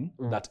determine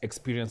that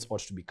experience ought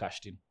to be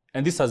cashed in?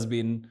 And this has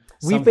been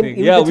something,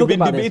 we've been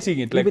debating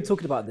it. We've been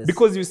talking about this.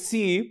 Because you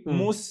see,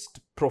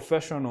 most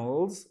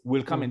professionals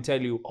will come and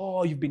tell you,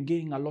 oh, you've been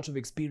gaining a lot of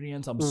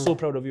experience. I'm so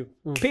proud of you.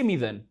 Pay me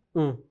then.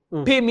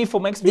 Pay me for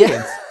my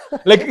experience.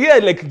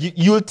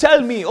 You'll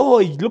tell me, oh,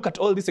 look at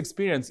all this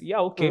experience.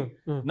 Yeah, okay.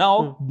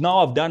 Now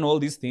I've done all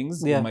these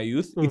things in my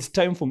youth. It's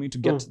time for me to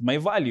get my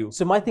value.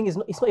 So my thing is,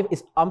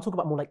 I'm talking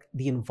about more like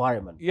the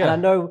environment. And I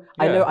know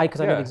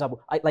the example.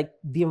 Like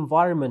the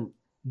environment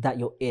that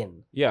you're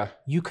in,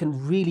 you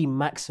can really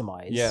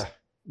maximize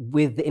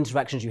with the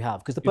interactions you have.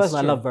 Because the person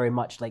I love very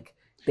much, like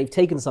they've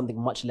taken something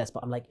much less,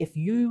 but I'm like, if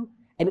you,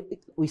 and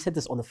we said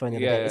this on the phone the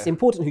other day, it's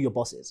important who your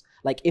boss is.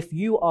 Like if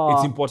you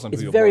are,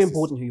 it's very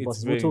important who your boss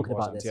is. We're talking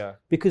about this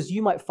because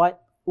you might fight.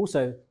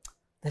 Also,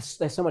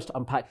 there's so much to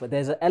unpack, but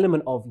there's an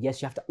element of,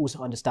 yes, you have to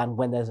also understand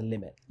when there's a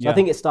limit. So I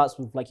think it starts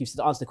with, like you said,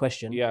 to answer the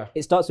question,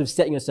 it starts with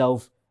setting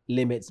yourself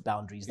limits,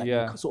 boundaries that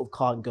you sort of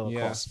can't go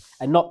across,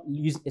 and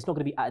it's not going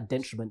to be at a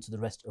detriment to the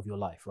rest of your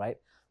life, right?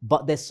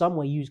 But there's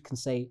somewhere you can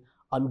say,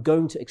 I'm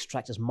going to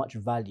extract as much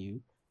value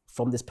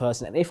from this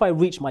person, and if I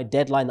reach my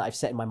deadline that I've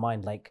set in my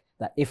mind, like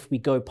that if we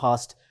go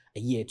past a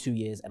year, 2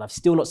 years, and I've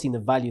still not seen the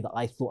value that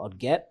I thought I'd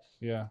get,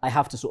 I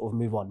have to sort of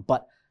move on.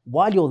 But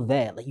while you're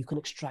there, like you can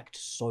extract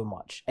so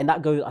much, and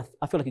that goes,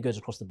 I feel like it goes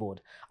across the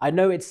board. I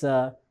know it's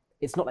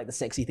not like the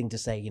sexy thing to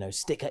say, you know,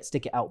 stick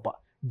it out, but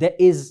there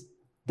is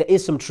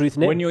some truth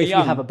in it. When you're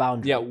young, you have a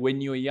boundary.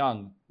 When you're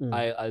young,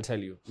 I'll tell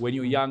you, when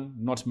you're young,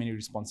 not many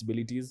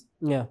responsibilities.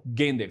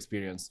 Gain the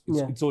experience.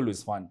 It's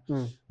always fun.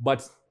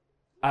 But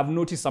I've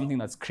noticed something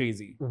that's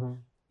crazy.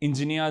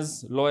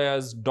 Engineers,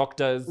 lawyers,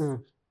 doctors,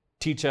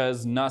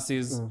 teachers,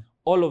 nurses,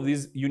 all of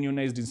these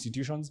unionized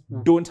institutions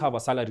don't have a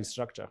salary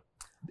structure.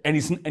 And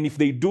if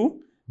they do,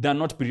 they're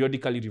not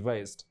periodically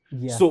revised.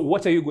 So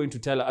what are you going to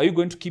tell? Are you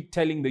going to keep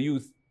telling the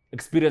youth,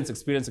 experience?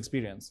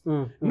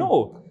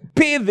 No,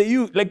 pay the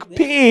youth,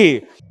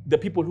 pay. The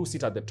people who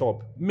sit at the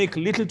top make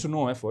little to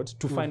no effort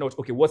to find out,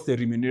 okay, what's the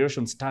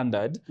remuneration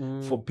standard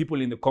for people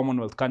in the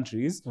Commonwealth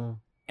countries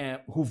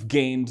who've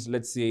gained,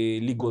 let's say,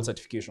 legal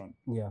certification.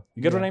 You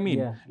get what I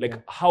mean?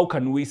 How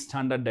can we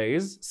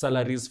standardize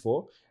salaries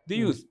for the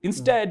youth?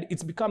 Instead,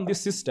 it's become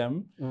this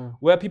system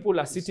where people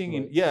are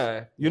sitting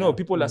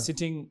people are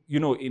sitting,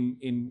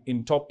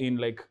 in top, in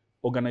like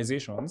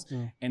organizations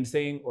and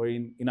saying, or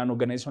in an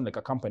organization like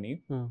a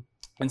company,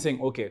 and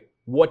saying, okay,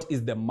 what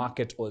is the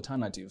market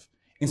alternative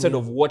instead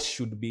of what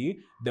should be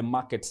the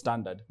market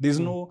standard?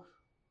 The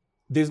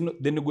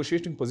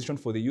negotiating position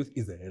for the youth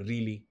is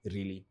really,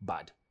 really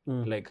bad.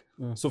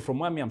 So from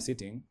where I'm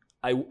sitting,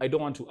 I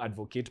don't want to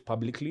advocate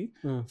publicly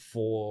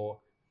for,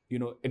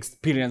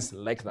 experience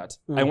like that.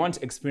 I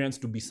want experience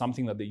to be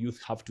something that the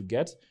youth have to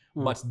get,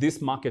 but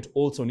this market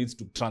also needs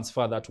to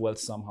transfer that wealth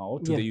somehow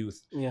to the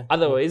youth.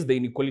 Otherwise, the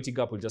inequality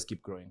gap will just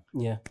keep growing.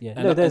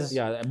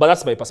 But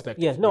that's my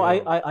perspective.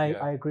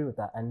 I agree with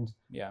that. And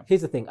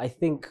here's the thing. I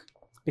think,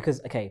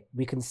 because, okay,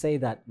 we can say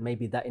that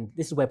maybe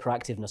this is where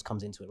proactiveness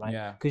comes into it,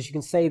 right? Because you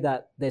can say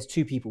that there's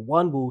two people.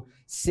 One will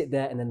sit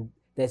there and then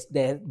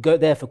they go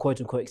there for quote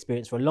unquote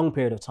experience for a long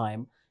period of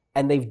time,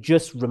 and they've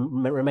just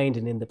remained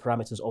in the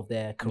parameters of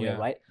their career,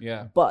 right?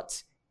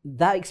 But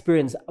that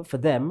experience for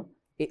them,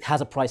 it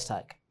has a price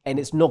tag, and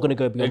it's not going to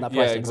go beyond that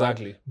price tag.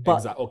 Exactly. Right?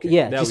 But okay.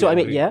 do you see what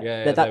I mean?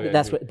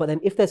 That's what. But then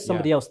if there's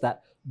somebody else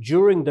that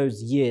during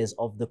those years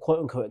of the quote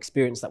unquote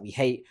experience that we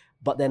hate,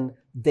 but then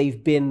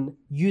they've been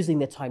using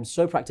their time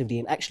so proactively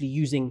and actually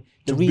using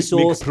the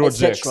resource,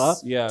 etc.,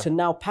 to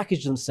now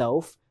package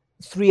themselves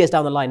 3 years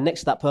down the line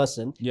next to that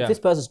person. If this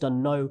person's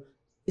done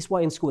it's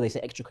why in school they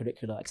say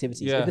extracurricular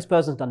activities. If this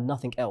person's done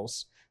nothing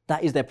else,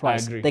 that is their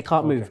price. They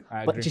can't move.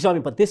 But do you know what I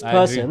mean? But this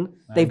person,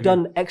 they've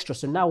done extra.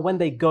 So now when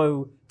they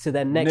go to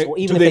their next, or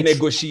even if they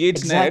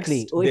negotiate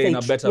next, or they're in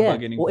a better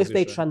bargaining or position.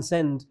 if they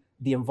transcend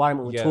the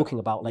environment we're talking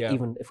about, like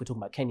even if we're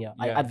talking about Kenya,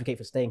 I advocate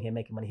for staying here,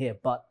 making money here.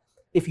 But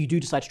if you do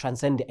decide to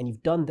transcend it and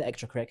you've done the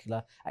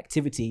extracurricular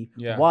activity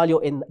while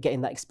you're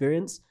getting that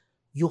experience,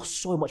 you're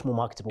so much more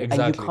marketable, and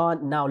you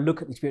can't now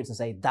look at the experience and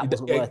say that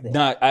wasn't worth it.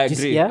 No, I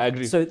agree. I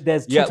agree. So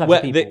there's two types of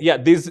people.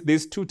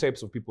 There's two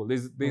types of people.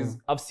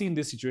 I've seen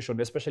this situation,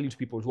 especially to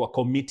people who are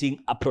committing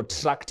a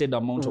protracted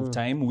amount of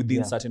time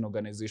within certain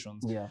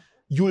organizations.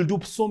 You will do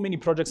so many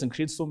projects and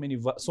create so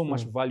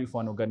much value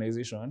for an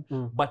organization,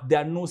 but there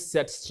are no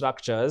set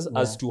structures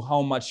as to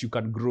how much you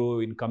can grow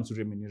when it comes to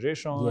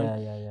remuneration.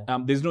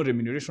 There's no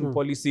remuneration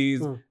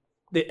policies.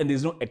 And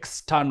there's no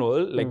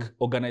external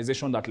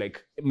organization that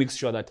makes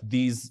sure that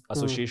these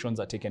associations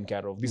are taken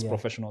care of, these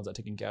professionals are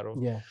taken care of.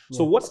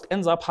 So what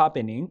ends up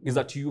happening is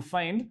that you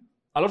find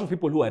a lot of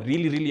people who are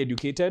really, really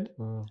educated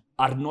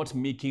are not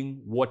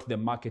making what the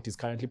market is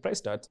currently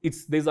priced at.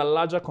 There's a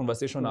larger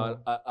conversation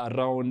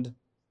around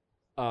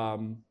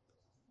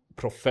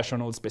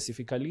professionals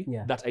specifically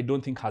that I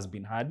don't think has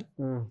been had,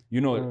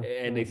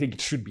 and I think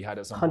it should be had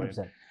at some 100%.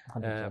 point.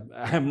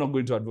 I'm not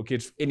going to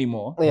advocate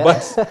anymore,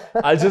 but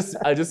I'll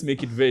just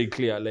make it very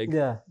clear.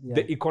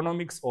 The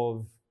economics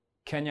of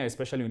Kenya,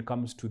 especially when it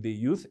comes to the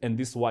youth and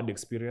this word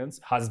experience,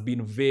 has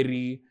been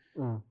very,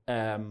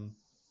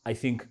 I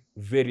think,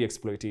 very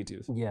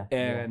exploitative.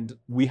 And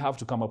we have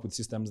to come up with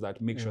systems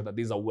that make sure that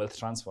there's a wealth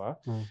transfer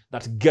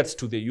that gets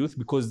to the youth,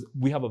 because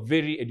we have a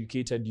very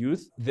educated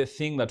youth. The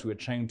thing that we're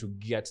trying to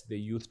get the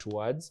youth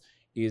towards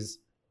is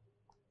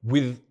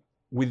with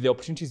the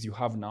opportunities you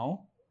have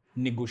now,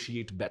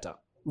 negotiate better.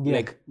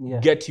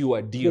 Get you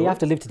a deal. You have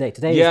to live today.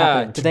 Today is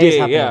happening. Today is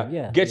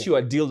happening. Get you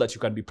a deal that you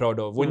can be proud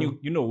of. When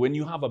when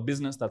you have a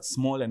business that's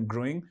small and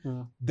growing,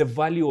 the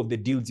value of the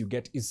deals you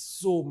get is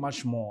so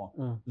much more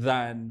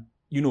than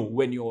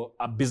when you're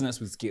a business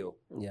with scale.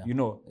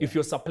 If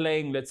you're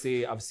supplying, let's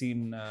say, I've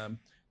seen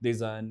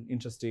there's an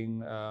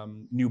interesting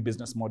new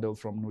business model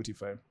from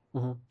Notify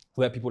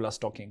where people are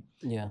stocking.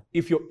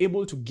 If you're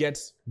able to get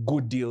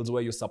good deals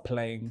where you're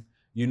supplying,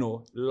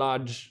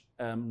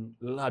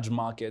 large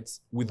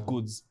markets with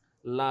goods,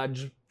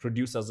 large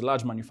producers,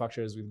 large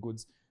manufacturers with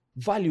goods,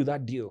 value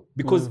that deal.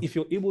 Because if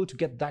you're able to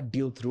get that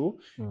deal through,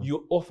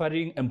 you're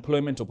offering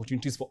employment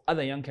opportunities for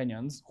other young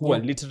Kenyans who are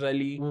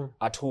literally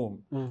at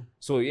home.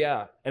 So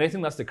and I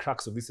think that's the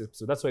crux of this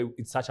episode. That's why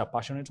it's such a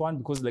passionate one,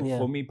 because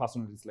for me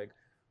personally, it's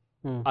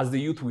as the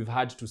youth, we've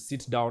had to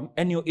sit down,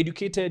 and you're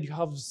educated, you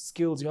have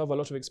skills, you have a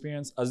lot of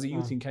experience. As the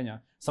youth in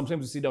Kenya,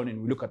 sometimes we sit down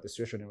and we look at the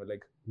situation and we're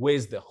like,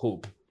 where's the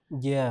hope?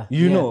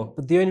 You know.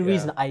 But the only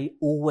reason I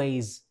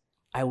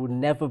would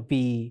never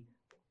be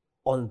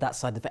on that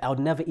side of it. I would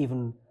never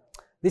even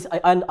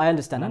I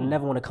understand. I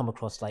never want to come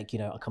across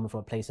coming from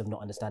a place of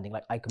not understanding.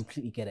 I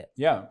completely get it.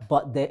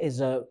 But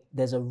there's a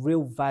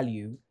real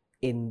value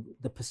in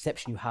the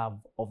perception you have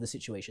of the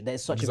situation.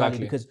 There's such a value,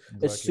 because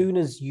as soon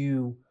as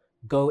you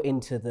go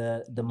into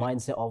the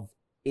mindset of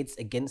it's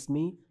against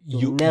me,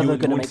 you're never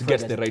going to make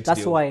progress. The right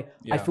that's deal. Why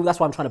I feel that's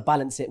why I'm trying to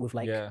balance it with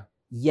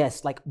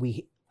yes,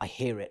 I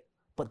hear it.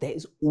 But there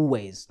is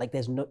always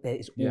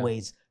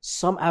always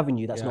some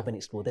avenue that's not been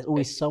explored. There's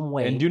always some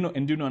way. And do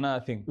you know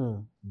another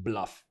thing?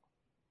 Bluff.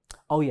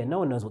 Oh yeah, no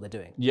one knows what they're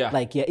doing.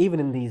 Even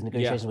in these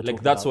negotiations, we're talking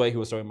that's about, why he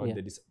was talking about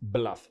this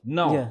bluff.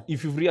 Now,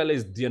 if you've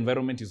realized the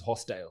environment is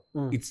hostile,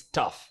 it's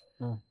tough.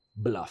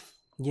 Bluff.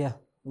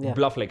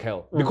 Bluff like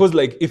hell. Because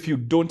if you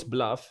don't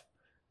bluff,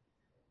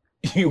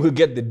 you will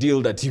get the deal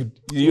that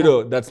you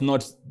know that's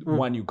not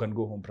one you can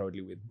go home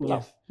proudly with.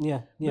 Bluff.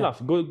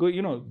 Bluff.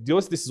 Go.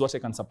 This is what I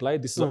can supply.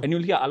 This is and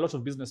you'll hear a lot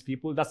of business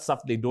people. That's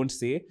stuff they don't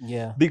say.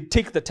 They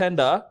take the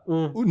tender,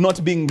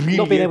 not being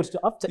able to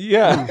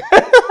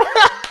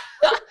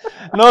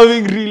not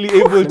being really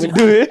able to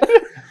do it.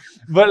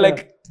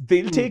 But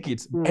they'll take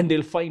it and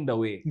they'll find a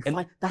way.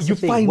 You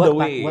find a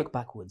way. Work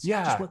backwards.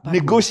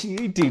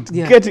 Negotiate it.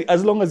 Get it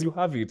as long as you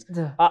have it.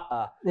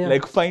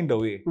 Find a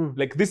way.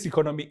 This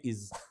economy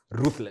is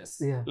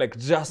ruthless.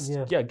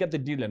 Get the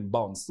deal and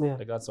bounce.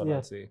 That's what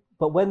I'd say.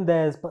 But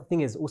the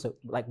thing is also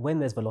when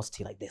there's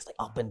velocity like this,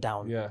 up and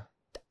down.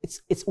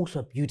 It's also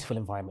a beautiful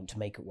environment to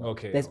make it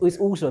work. It's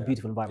also a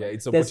beautiful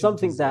environment. There's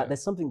something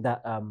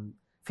that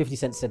 50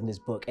 Cent said in his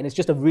book, and it's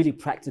just a really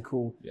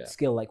practical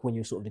skill, when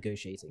you're sort of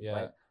negotiating,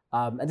 right?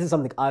 And this is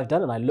something I've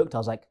done, and I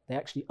was like, they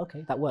actually,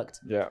 that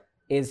worked.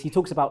 He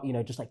talks about,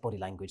 just body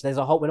language. There's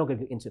a whole, we're not going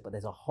to get into it, but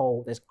there's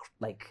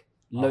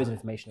loads of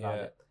information around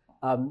it.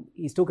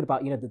 He's talking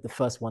about, the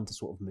first one to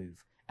sort of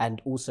move.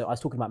 And also, I was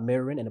talking about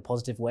mirroring in a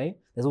positive way.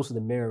 There's also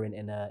the mirroring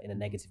in a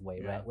negative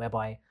way, right?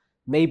 Whereby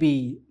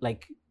maybe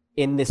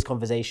in this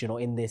conversation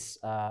or in this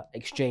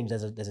exchange,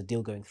 there's a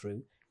deal going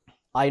through.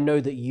 I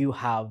know that you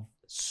have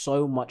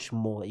so much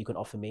more that you can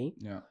offer me.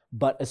 Yeah.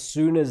 But as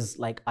soon as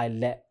like I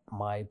let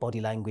my body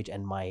language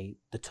and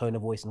the tone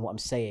of voice and what I'm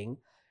saying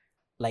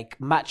like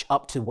match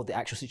up to what the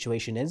actual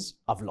situation is,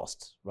 I've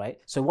lost, right?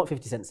 So what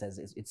 50 Cent says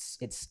is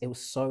it was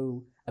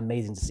so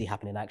amazing to see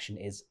happen in action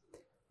is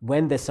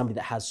when there's somebody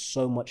that has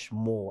so much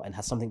more and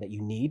has something that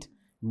you need,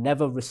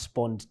 never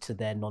respond to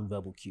their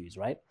nonverbal cues,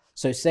 right?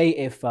 So say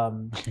if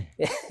and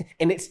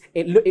it's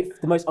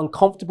the most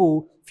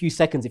uncomfortable few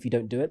seconds if you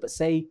don't do it, but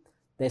say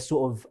they're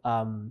sort of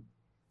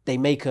they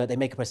make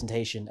a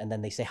presentation and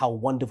then they say how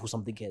wonderful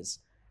something is,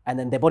 and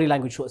then their body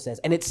language sort of says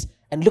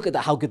and look at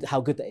that how good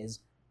that is,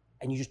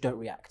 and you just don't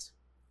react.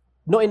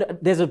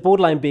 There's a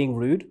borderline being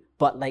rude,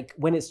 but like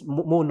when it's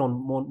more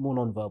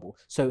non-verbal.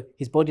 So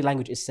his body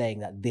language is saying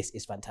that this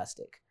is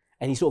fantastic,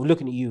 and he's sort of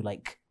looking at you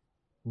like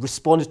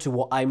respond to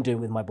what I'm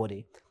doing with my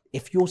body.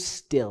 If you're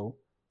still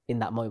in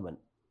that moment,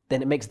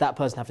 then it makes that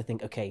person have to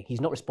think, okay,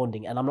 he's not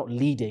responding and I'm not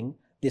leading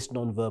this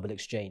non-verbal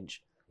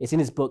exchange. It's in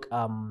his book,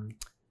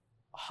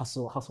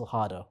 Hustle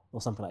Harder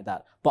or something like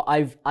that. But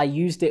I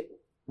used it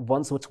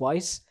once or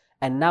twice,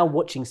 and now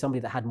watching somebody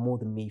that had more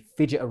than me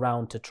fidget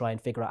around to try and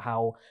figure out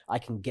how I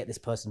can get this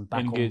person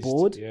back engaged on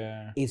board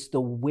is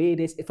the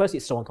weirdest. Firstly,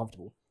 it's so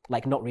uncomfortable,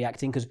 like not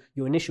reacting, because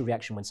your initial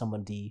reaction when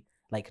somebody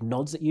like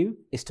nods at you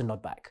is to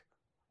nod back,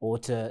 or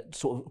to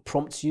sort of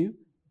prompts you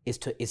is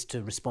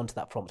to respond to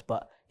that prompt.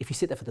 But if you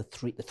sit there for the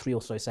three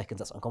or so seconds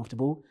that's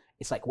uncomfortable,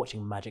 it's like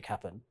watching magic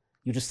happen.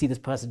 You just see this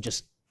person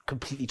just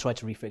completely try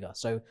to refigure.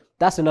 So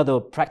that's another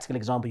practical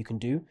example you can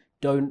do.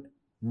 Don't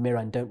mirror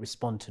and don't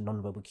respond to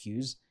nonverbal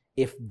cues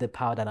if the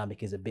power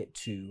dynamic is a bit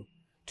too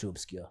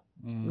obscure.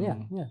 Yeah.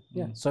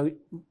 So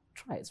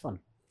try it. It's fun.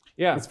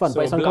 Yeah, it's fun, so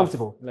but it's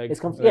uncomfortable. Like, it's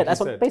comfortable. Like yeah,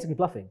 that's basically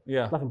bluffing.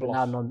 Yeah, bluffing, but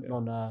now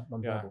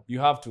non-verbal. Yeah, you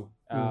have to,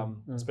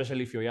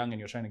 especially if you're young and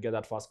you're trying to get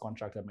that first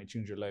contract that might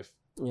change your life.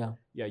 Yeah,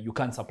 you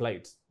can't supply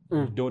it.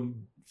 You don't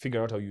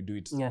figure out how you do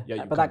it.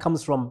 But that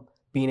comes from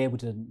being able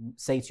to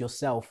say to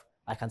yourself,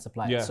 "I can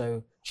supply it."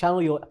 So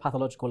channel your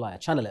pathological liar.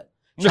 Channel it.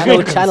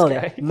 Channel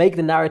it. Make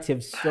the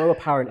narrative so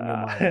apparent in your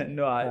mind.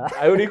 No,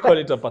 I wouldn't call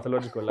it a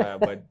pathological liar,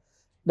 but.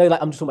 No,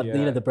 like I'm just talking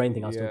about the brain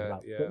thing I was talking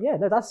about. But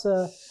no, that's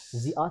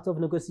the art of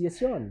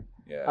negotiation.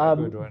 Yeah,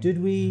 good one. Did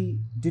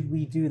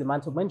we do the Man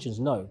Talk mentions?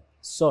 No.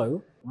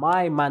 So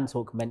my Man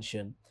Talk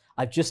mention,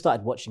 I've just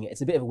started watching it.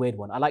 It's a bit of a weird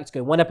one. I like to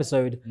go one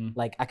episode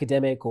like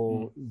academic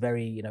or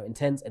very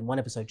intense, and one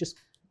episode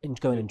just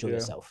go and enjoy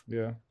yourself.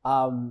 Yeah.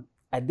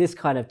 And this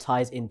kind of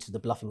ties into the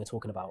bluffing we're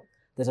talking about.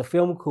 There's a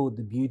film called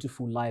The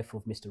Beautiful Life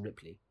of Mr.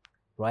 Ripley,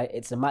 right?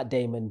 It's a Matt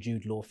Damon,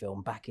 Jude Law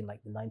film back in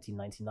like the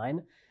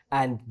 1999.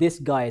 And this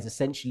guy is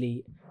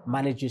essentially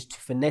manages to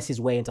finesse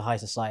his way into high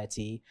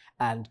society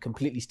and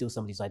completely steal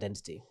somebody's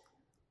identity.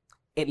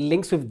 It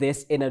links with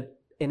this in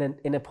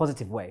a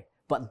positive way,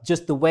 but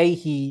just the way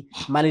he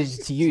manages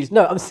to use.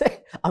 No,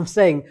 I'm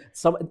saying.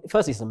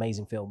 Firstly, it's an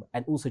amazing film,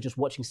 and also just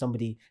watching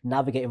somebody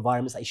navigate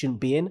environments that he shouldn't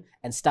be in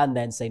and stand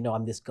there and say, "No,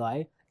 I'm this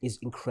guy," is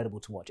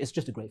incredible to watch. It's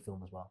just a great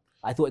film as well.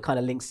 I thought it kind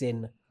of links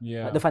in.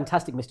 The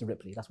Fantastic Mr.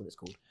 Ripley. That's what it's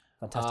called.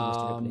 Fantastic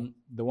Mr. Ripley.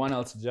 The one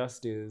I'll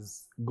suggest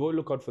is go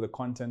look out for the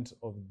content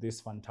of this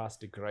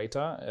fantastic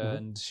writer,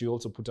 and she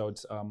also put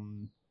out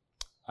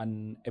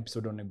an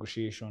episode on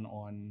negotiation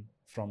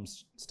from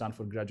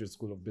Stanford Graduate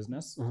School of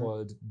Business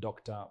called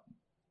Dr.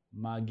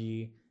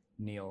 Maggie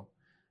Neal.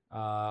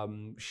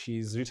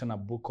 She's written a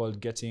book called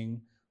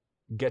Getting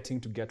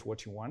to Get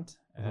What You Want,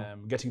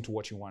 Getting to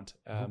What You Want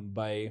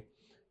by.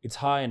 It's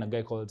her and a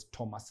guy called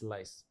Thomas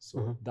Lice.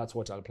 So that's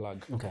what I'll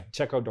plug. Okay.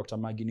 Check out Dr.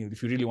 Maggie Neal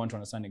if you really want to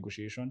understand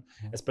negotiation,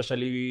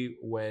 especially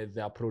with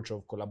the approach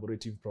of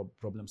collaborative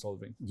problem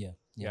solving. Yeah.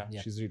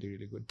 She's really,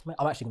 really good.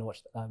 I'm actually going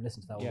to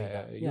listen to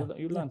that.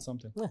 You learn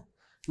something. Yeah.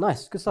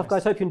 Nice. Good stuff,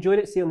 guys. Hope you enjoyed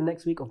it. See you on the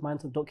next week of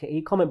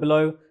mantalk.ke. Comment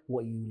below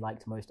what you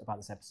liked most about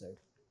this episode.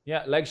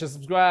 Yeah, like, share,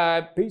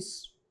 subscribe.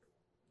 Peace.